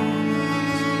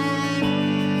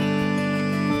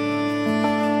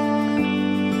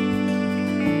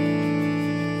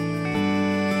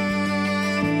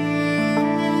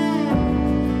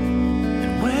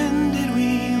 And when did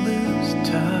we lose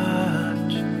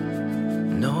touch?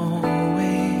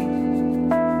 Knowing,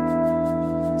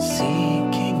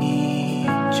 seeking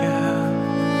each other.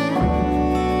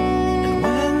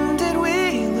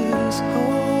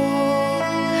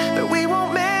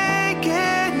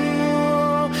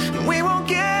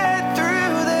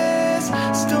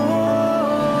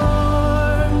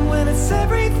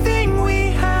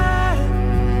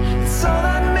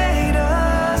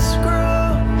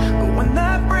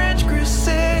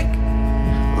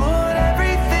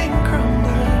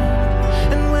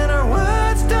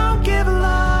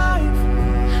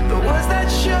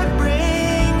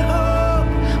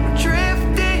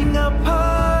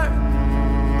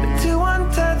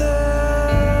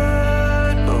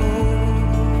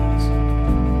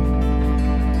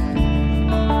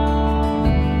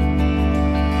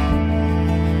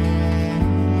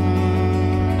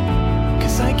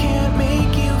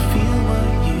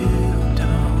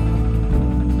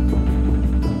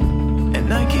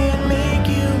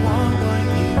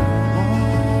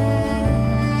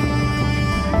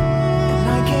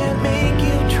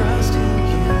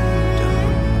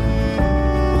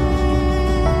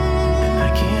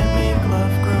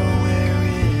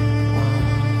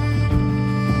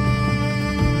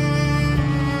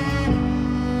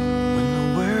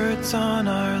 On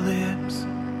our lips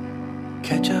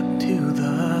catch up to the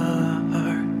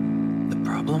heart. The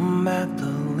problem at the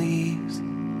leaves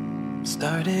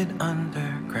started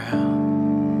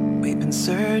underground. We've been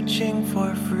searching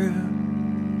for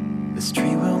fruit. This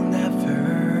tree will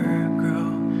never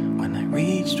grow. When I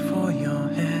reached for your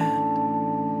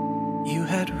hand, you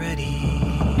had ready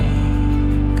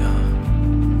gone.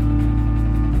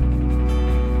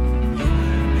 You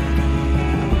were ready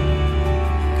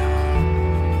gone.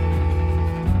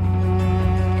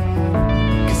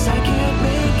 'Cause I can't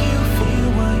make you feel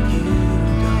what you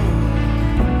don't,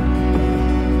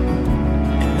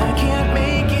 and I can't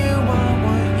make you want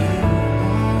what you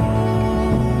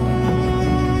want,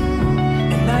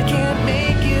 and I can't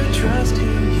make you trust who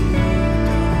you don't,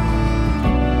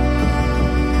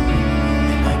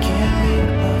 and I can't make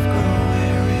love grow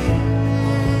where it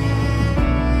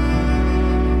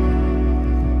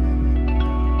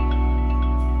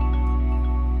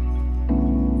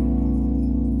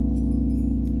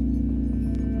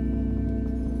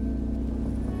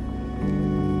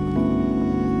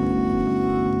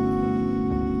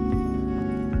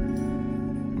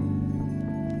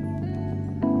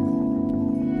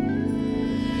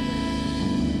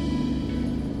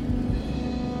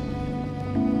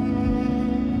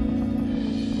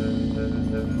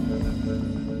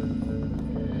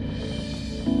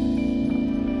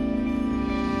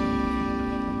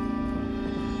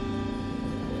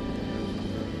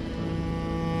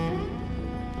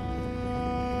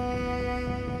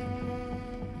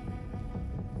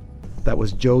That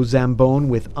was Joe Zambone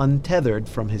with Untethered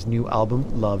from his new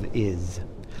album, Love Is.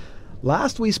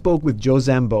 Last we spoke with Joe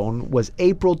Zambone was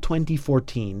April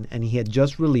 2014, and he had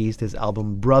just released his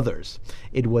album Brothers.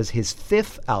 It was his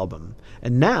 5th album,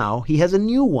 and now he has a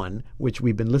new one, which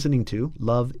we've been listening to,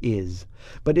 Love Is.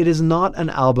 But it is not an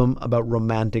album about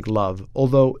romantic love,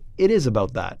 although it is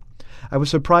about that. I was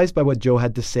surprised by what Joe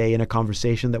had to say in a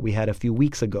conversation that we had a few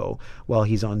weeks ago while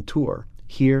he's on tour.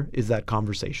 Here is that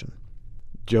conversation.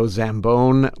 Joe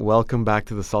Zambone, welcome back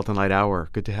to the Salt and Light Hour.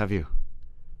 Good to have you.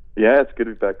 Yeah, it's good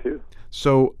to be back too.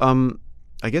 So,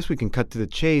 I guess we can cut to the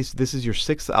chase. This is your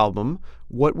 6th album.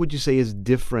 What would you say is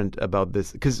different about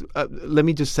this? Because let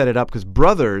me just set it up, because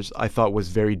Brothers, I thought, was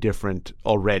very different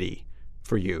already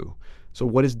for you. So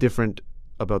what is different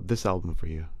about this album for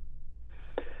you?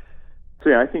 So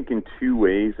yeah, I think in 2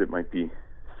 ways it might be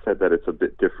said that it's a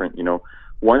bit different. You know,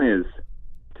 one is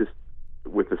just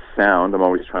with the sound. I'm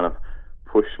always trying to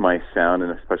push my sound,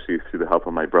 and especially through the help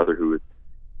of my brother, who is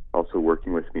also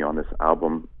working with me on this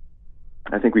album.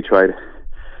 I think we tried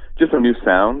just some new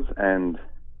sounds, and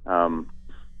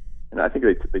I think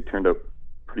they turned out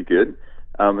pretty good.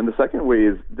 And the second way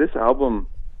is this album,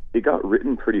 it got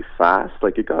written pretty fast.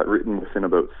 Like, it got written within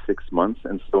about 6 months,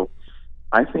 and so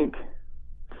I think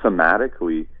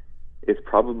thematically it's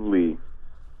probably,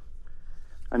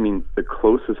 I mean, the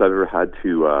closest I've ever had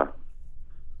to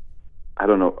I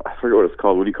don't know, I forget what it's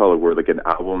called. What do you call it? Where like an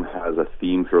album has a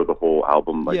theme throughout the whole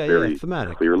album, like very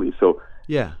thematic. Clearly. So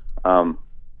yeah.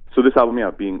 So this album,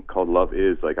 being called Love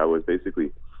Is, like, I was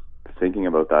basically thinking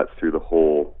about that through the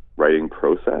whole writing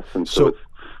process, and so it's,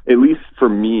 at least for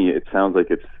me, it sounds like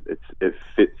it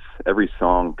fits. Every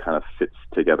song kind of fits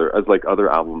together. As like other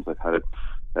albums I've had,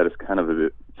 that is kind of a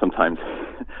bit sometimes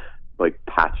like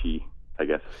patchy, I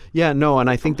guess. Yeah, no, and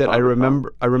I think that I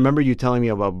remember you telling me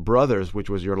about Brothers, which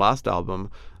was your last album,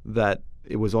 that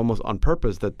it was almost on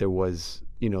purpose that there was,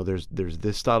 there's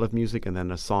this style of music, and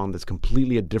then a song that's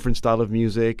completely a different style of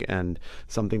music, and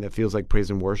something that feels like praise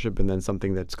and worship, and then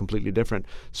something that's completely different.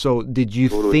 So did you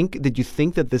think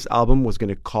that this album was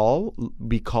going to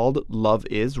be called Love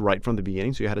Is right from the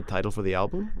beginning? So you had a title for the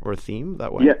album or a theme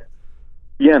that way?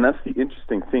 Yeah, and that's the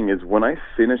interesting thing is when I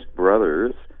finished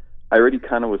Brothers, I already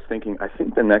kind of was thinking, I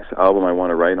think the next album I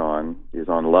want to write on is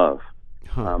on love.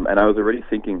 And I was already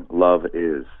thinking Love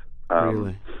Is.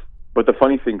 Really? But the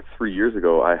funny thing, 3 years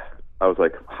ago, I was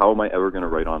like, how am I ever going to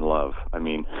write on love? I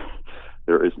mean,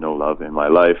 there is no love in my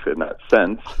life in that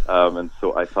sense. And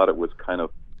so I thought it was kind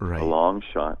of a long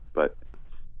shot. But,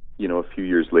 a few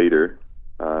years later,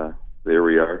 there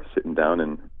we are sitting down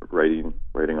and writing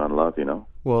on love,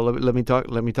 Well, let me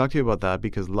talk to you about that,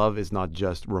 because love is not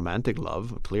just romantic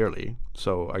love, clearly.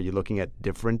 So are you looking at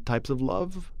different types of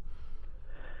love?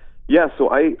 Yeah, so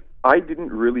I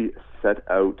didn't really set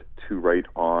out to write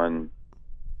on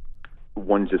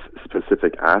one just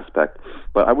specific aspect,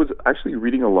 but I was actually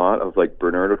reading a lot of like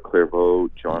Bernard of Clairvaux,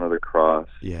 John of the Cross,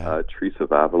 Teresa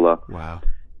of Avila. Wow.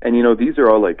 And these are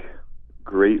all like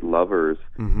great lovers.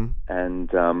 Mm-hmm. And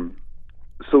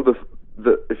so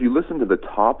if you listen to the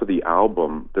top of the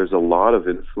album, there's a lot of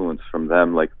influence from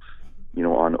them, like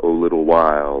on "O Little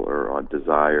While" or on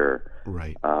 "Desire,"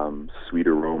 right? "Sweet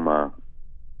Aroma,"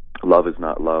 "Love Is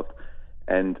Not Loved,"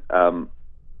 and I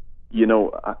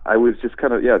was just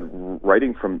kind of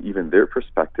writing from even their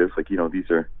perspective. Like these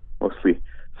are mostly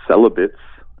celibates,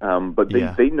 but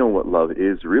they know what love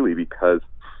is really, because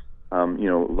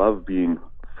love being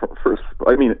first.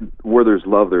 I mean, where there's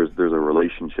love, there's a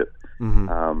relationship.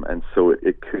 Mm-hmm. And so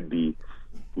it could be,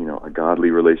 a godly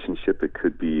relationship. It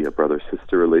could be a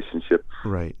brother-sister relationship.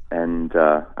 Right. And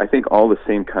I think all the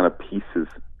same kind of pieces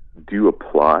do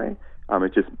apply.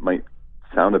 It just might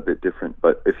sound a bit different.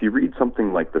 But if you read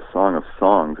something like the Song of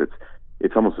Songs,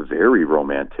 it's almost very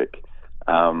romantic.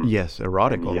 Yes,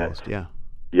 erotic almost. Yeah.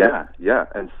 Yeah.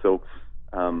 And so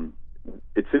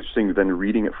it's interesting then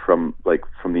reading it from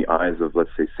the eyes of,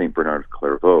 let's say, Saint Bernard of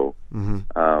Clairvaux,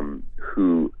 mm-hmm.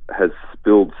 Who has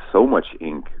spilled so much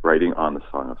ink writing on the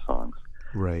Song of Songs.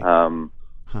 Right.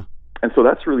 And so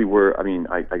that's really where,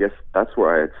 I guess that's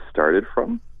where I had started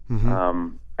from.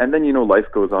 Mm-hmm. And then, life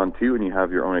goes on too, and you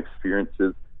have your own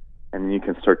experiences, and then you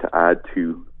can start to add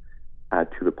to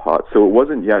the pot. So it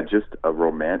wasn't, just a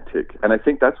romantic. And I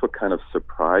think that's what kind of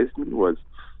surprised me was,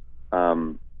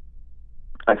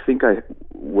 I think I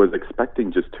was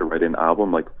expecting just to write an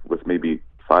album like with maybe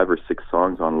 5 or 6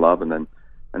 songs on love, and then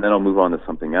I'll move on to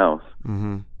something else.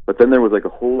 Mm-hmm. But then there was like a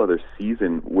whole other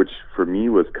season, which for me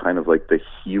was kind of like the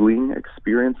healing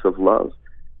experience of love,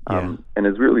 and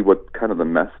is really what kind of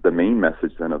the main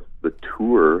message then of the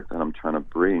tour that I'm trying to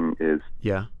bring is,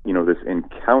 this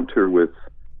encounter with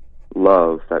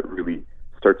love that really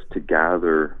starts to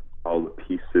gather all the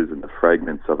pieces and the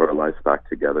fragments of our lives back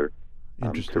together.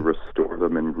 To restore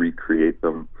them and recreate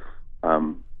them,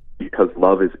 because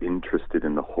love is interested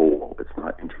in the whole. It's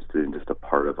not interested in just a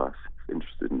part of us. It's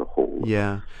interested in the whole.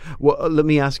 Yeah. Well, let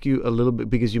me ask you a little bit,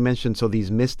 because you mentioned these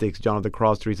mystics, John of the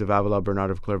Cross, Teresa of Avila, Bernard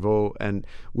of Clairvaux, and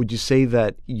would you say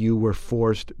that you were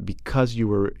forced, because you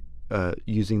were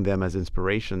using them as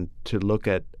inspiration, to look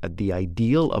at the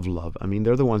ideal of love? I mean,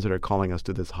 they're the ones that are calling us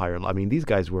to this higher love. I mean, these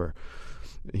guys were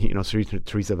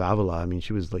Teresa of Avila. I mean,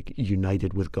 she was like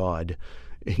united with God.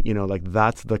 Like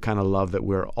that's the kind of love that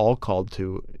we're all called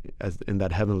to, as in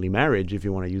that heavenly marriage, if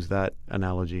you want to use that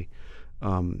analogy.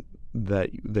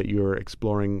 That you're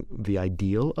exploring the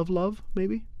ideal of love,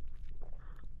 maybe.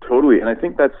 Totally, and I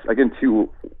think that's again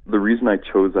too the reason I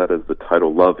chose that as the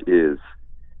title. Love is,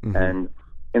 and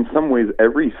in some ways,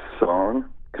 every song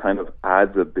kind of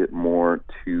adds a bit more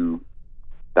to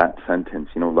that sentence.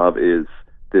 Love is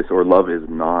this, or love is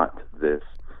not this.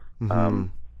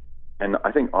 And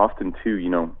I think often too,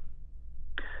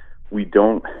 we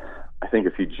don't. I think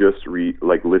if you just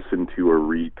listen to or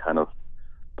read kind of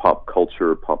pop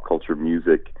culture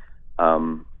music,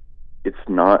 it's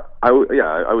not. I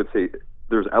would say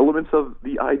there's elements of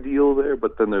the ideal there,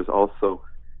 but then there's also,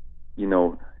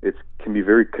 it can be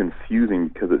very confusing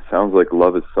because it sounds like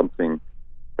love is something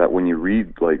that when you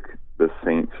read like the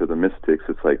saints or the mystics,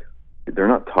 it's like they're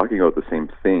not talking about the same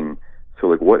thing. So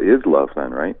like, what is love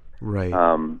then, right? Right.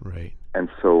 Right. And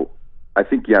so I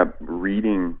think,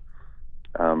 reading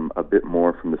a bit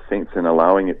more from the saints and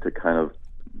allowing it to kind of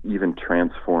even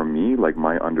transform me, like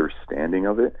my understanding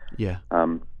of it. Yeah.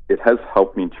 It has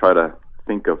helped me try to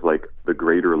think of like the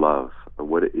greater love, or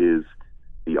what it is,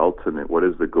 the ultimate, what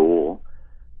is the goal,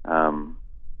 and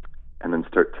then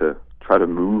start to try to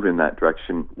move in that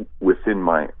direction within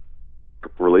my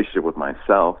relationship with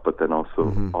myself, but then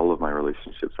also all of my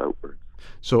relationships outwards.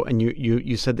 So, and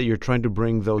you said that you're trying to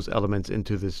bring those elements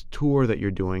into this tour that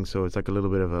you're doing, so it's like a little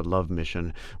bit of a love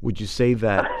mission. Would you say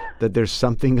that there's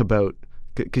something about,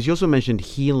 because you also mentioned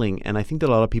healing, and I think that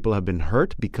a lot of people have been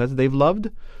hurt because they've loved,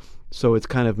 so it's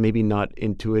kind of maybe not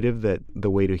intuitive that the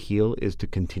way to heal is to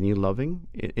continue loving,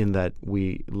 in that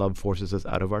love forces us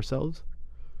out of ourselves?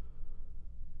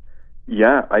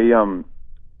 Yeah, I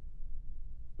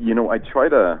try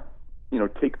to,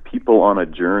 take people on a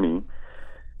journey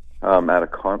at a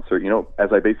concert,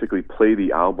 as I basically play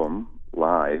the album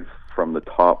live from the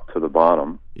top to the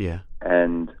bottom. Yeah.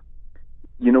 And,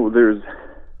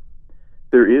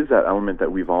 there is that element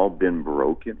that we've all been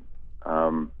broken.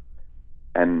 And,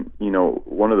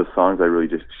 one of the songs I really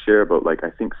just share about, like, I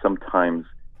think sometimes,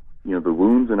 the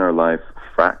wounds in our life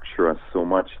fracture us so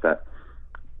much that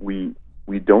we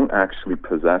don't actually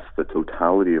possess the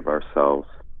totality of ourselves.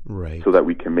 Right. So that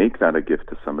we can make that a gift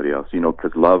to somebody else,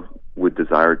 because love would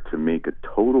desire to make a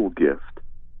total gift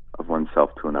of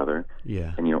oneself to another.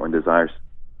 Yeah. And, and desires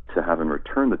to have in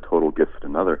return the total gift to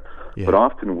another. Yeah. But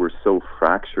often we're so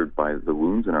fractured by the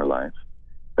wounds in our lives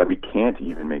that we can't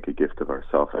even make a gift of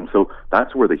ourselves. And so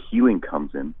that's where the healing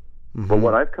comes in. But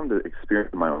what I've come to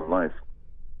experience in my own life,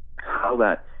 how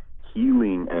that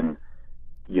healing and,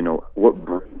 what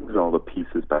brings all the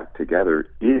pieces back together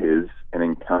is an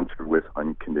encounter with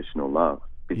unconditional love.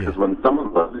 Because when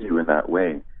someone loves you in that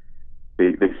way,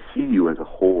 they see you as a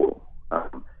whole,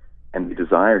 and they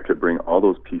desire to bring all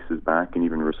those pieces back and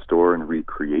even restore and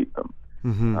recreate them.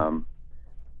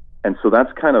 And so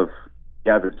that's kind of,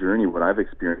 the journey, what I've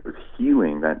experienced with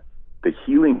healing, that the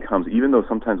healing comes, even though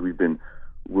sometimes we've been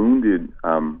wounded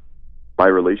by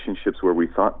relationships where we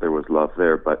thought there was love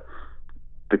there. But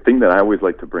the thing that I always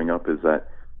like to bring up is that,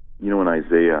 in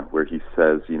Isaiah, where he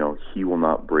says, he will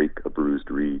not break a bruised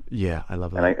reed. Yeah, I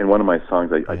love that. And in one of my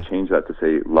songs, I changed that to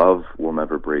say, love will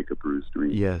never break a bruised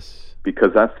reed. Yes.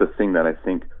 Because that's the thing that I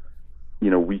think,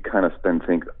 we kind of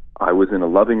think, I was in a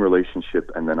loving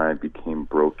relationship and then I became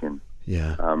broken.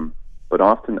 Yeah. But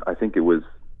often I think it was,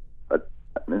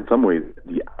 in some ways,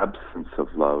 the absence of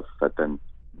love that then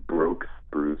broke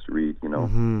bruised reed,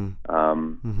 And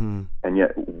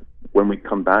yet, when we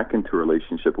come back into a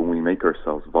relationship, when we make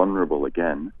ourselves vulnerable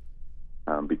again,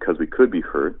 because we could be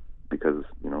hurt, because,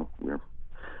 we're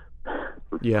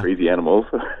crazy animals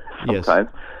sometimes.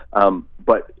 Yes.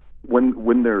 But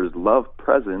when there is love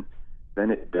present, then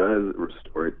it does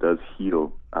restore, it does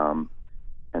heal.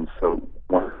 And so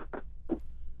one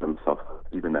themselves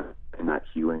even in that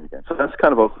healing again. So that's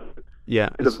kind of also a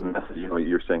bit of a message,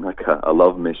 you're saying like a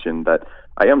love mission that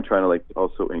I am trying to like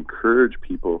also encourage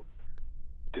people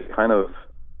to kind of,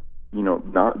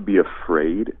 not be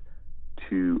afraid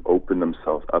to open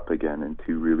themselves up again and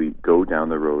to really go down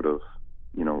the road of,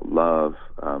 love,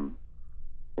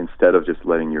 instead of just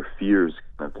letting your fears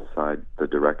kind of decide the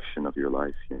direction of your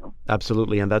life,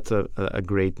 Absolutely, and that's a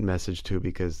great message too,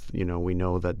 because we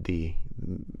know that the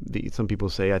some people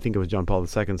say, I think it was John Paul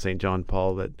II, St. John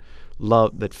Paul,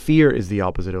 that fear is the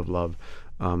opposite of love.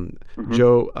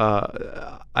 Joe,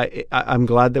 I'm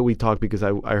glad that we talked, because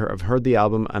I've heard the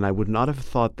album and I would not have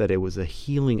thought that it was a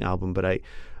healing album, but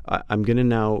I'm going to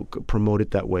now promote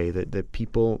it that way, that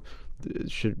people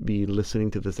should be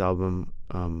listening to this album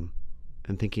and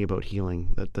thinking about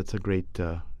healing. That's a great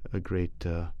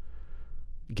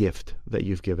gift that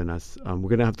you've given us. We're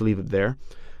going to have to leave it there.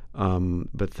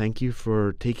 But thank you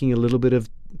for taking a little bit of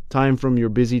time from your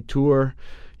busy tour.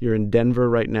 You're in Denver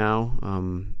right now.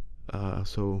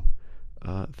 So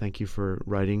thank you for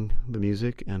writing the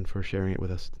music and for sharing it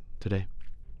with us today.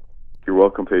 You're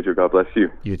welcome, Pedro. God bless you.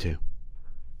 You too.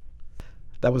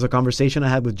 That was a conversation I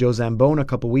had with Joe Zambone a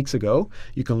couple weeks ago.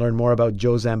 You can learn more about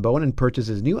Joe Zambone and purchase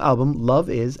his new album,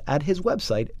 Love Is, at his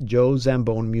website,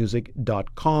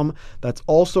 joezambonemusic.com. That's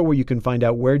also where you can find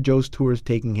out where Joe's tour is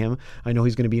taking him. I know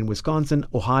he's going to be in Wisconsin,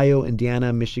 Ohio,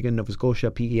 Indiana, Michigan, Nova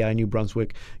Scotia, PEI, New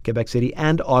Brunswick, Quebec City,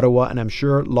 and Ottawa, and I'm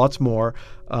sure lots more.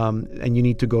 And you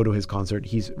need to go to his concert.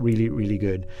 He's really, really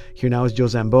good. Here now is Joe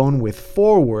Zambone with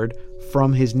Forward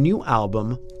from his new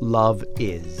album, Love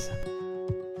Is.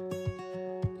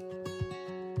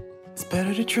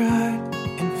 Better to try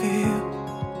and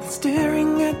fail than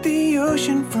staring at the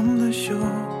ocean from the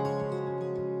shore.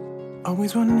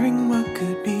 Always wondering what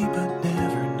could be but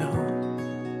never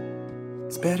know.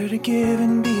 It's better to give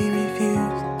and be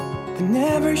refused than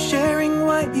never sharing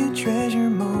what you treasure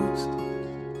most.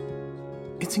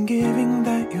 It's in giving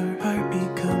that your heart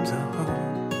becomes a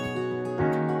home.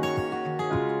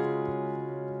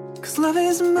 'Cause love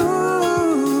is moving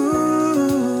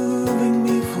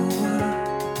me forward.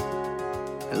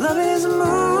 Love is moving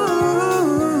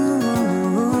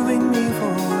me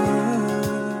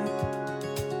forward.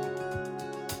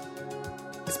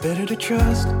 It's better to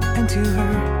trust and to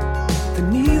hurt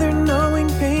than neither knowing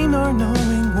pain or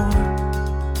knowing warmth.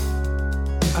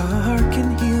 A heart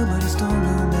can heal, but a stone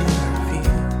will never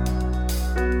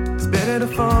feel. It's better to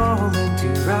fall than to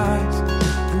rise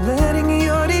than letting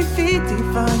your defeat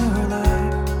define your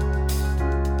life.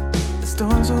 The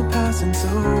storms will pass and so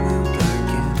will darken.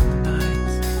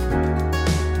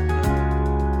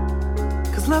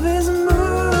 Love is moving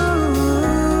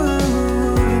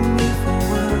me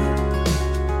forward.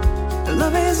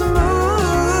 Love is moving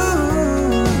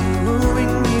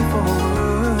me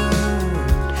forward.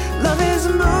 Love is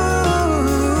moving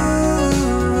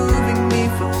me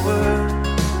forward.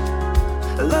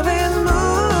 Love is moving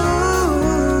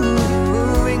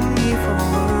me forward.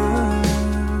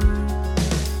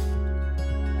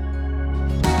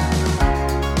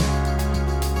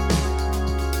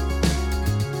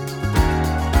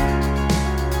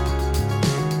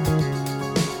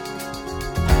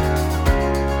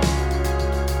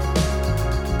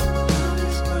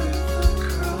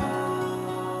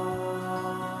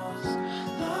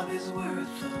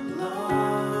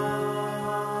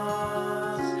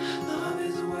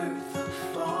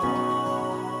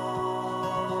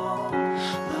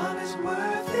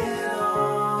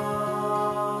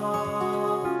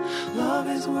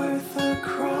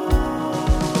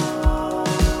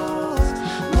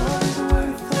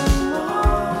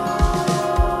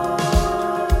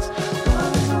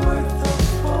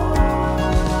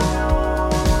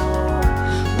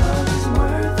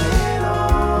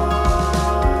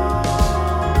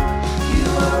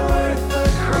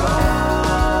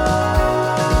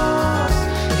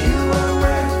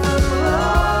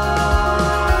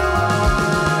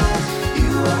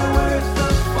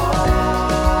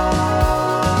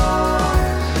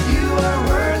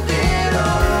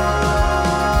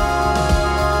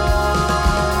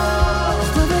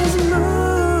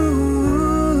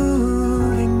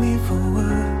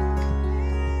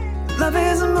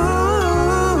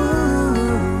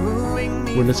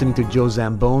 We're listening to Joe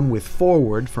Zambone with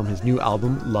Forward from his new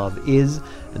album, Love Is,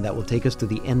 and that will take us to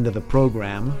the end of the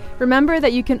program. Remember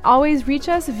that you can always reach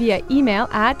us via email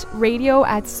at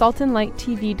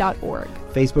radio@saltandlighttv.org.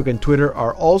 Facebook and Twitter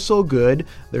are also good.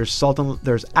 There's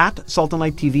at Salt and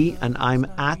Light TV, and I'm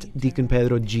at Deacon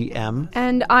Pedro GM.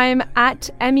 And I'm at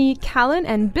Emmy Callan,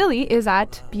 and Billy is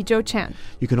at Bijo Chan.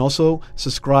 You can also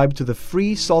subscribe to the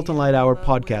free Salt and Light Hour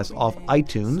podcast off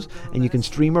iTunes, and you can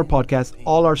stream our podcast,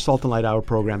 all our Salt and Light Hour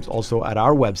programs, also at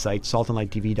our website,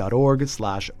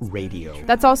 saltandlighttv.org/radio.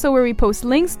 That's also where we post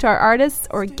links to our artists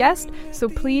or guests, so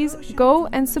please go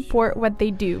and support what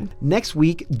they do. Next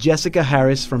week, Jessica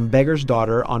Harris from Beggar's Daughter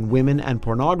on women and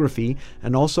pornography,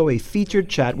 and also a featured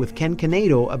chat with Ken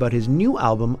Canedo about his new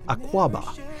album, Aquaba.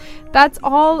 That's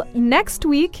all next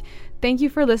week. Thank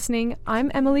you for listening. I'm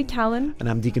Emily Callan. And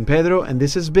I'm Deacon Pedro, and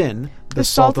this has been the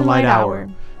Salt and Light Hour.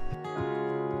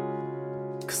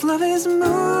 'Cause love is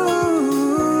moving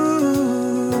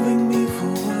me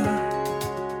forward.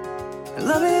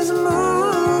 Love is moving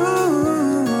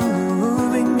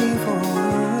me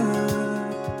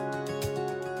forward.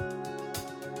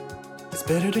 It's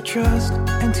better to trust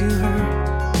and to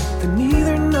hurt than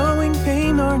neither knowing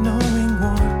pain or knowing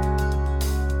warmth.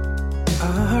 A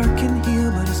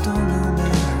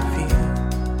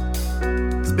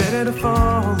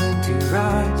fall and to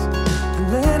rise, and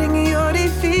letting your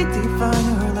defeat define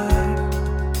your life.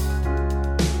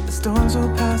 The storms will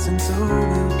pass and so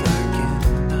will darken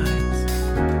nights.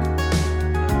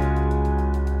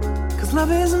 'Cause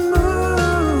love is moving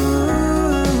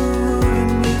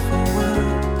me forward.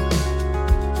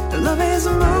 Love is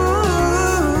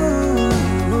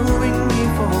moving me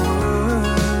forward.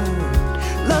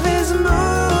 Love is moving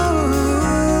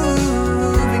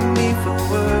me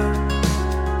forward.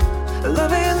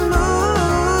 Love is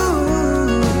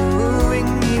moving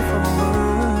me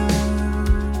forward.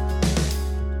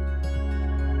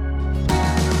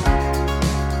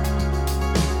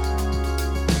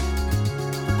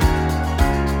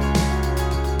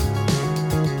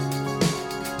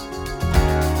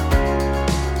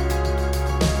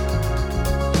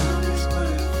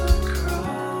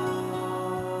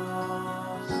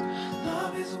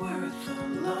 Love is worth the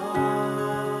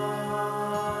loss.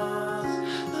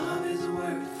 Love is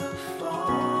worth the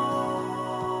fall.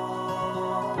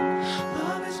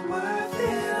 Love is worth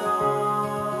it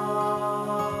all.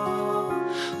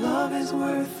 Love is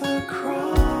worth the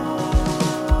cross.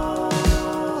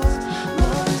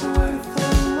 Love is worth the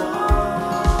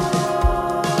loss.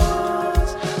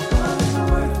 Love is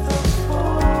worth the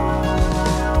fall.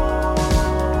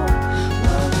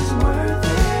 Love is worth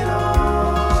it all.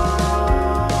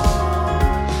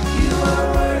 You are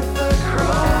worth the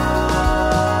cross.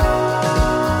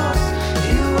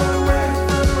 You are worth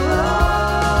the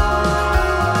loss.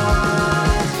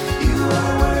 You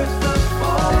are worth the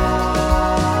fall.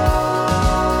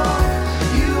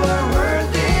 You are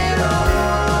worth it all.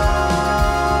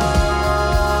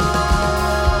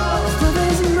 Love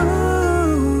is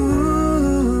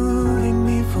moving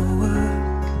me forward.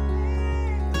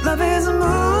 Love is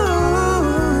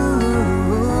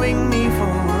moving me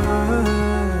forward.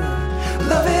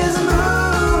 Love is moving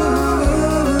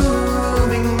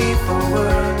me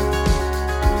forward.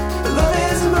 Love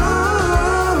is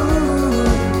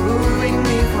moving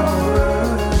me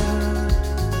forward.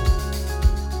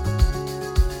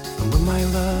 And when my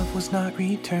love was not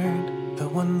returned, the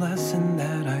one lesson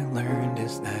that I learned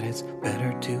is that it's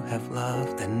better to have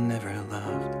loved than never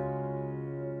loved.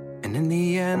 And in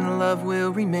the end, love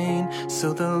will remain.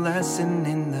 So the lesson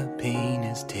in the pain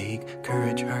is take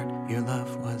courage, heart, your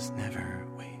love was never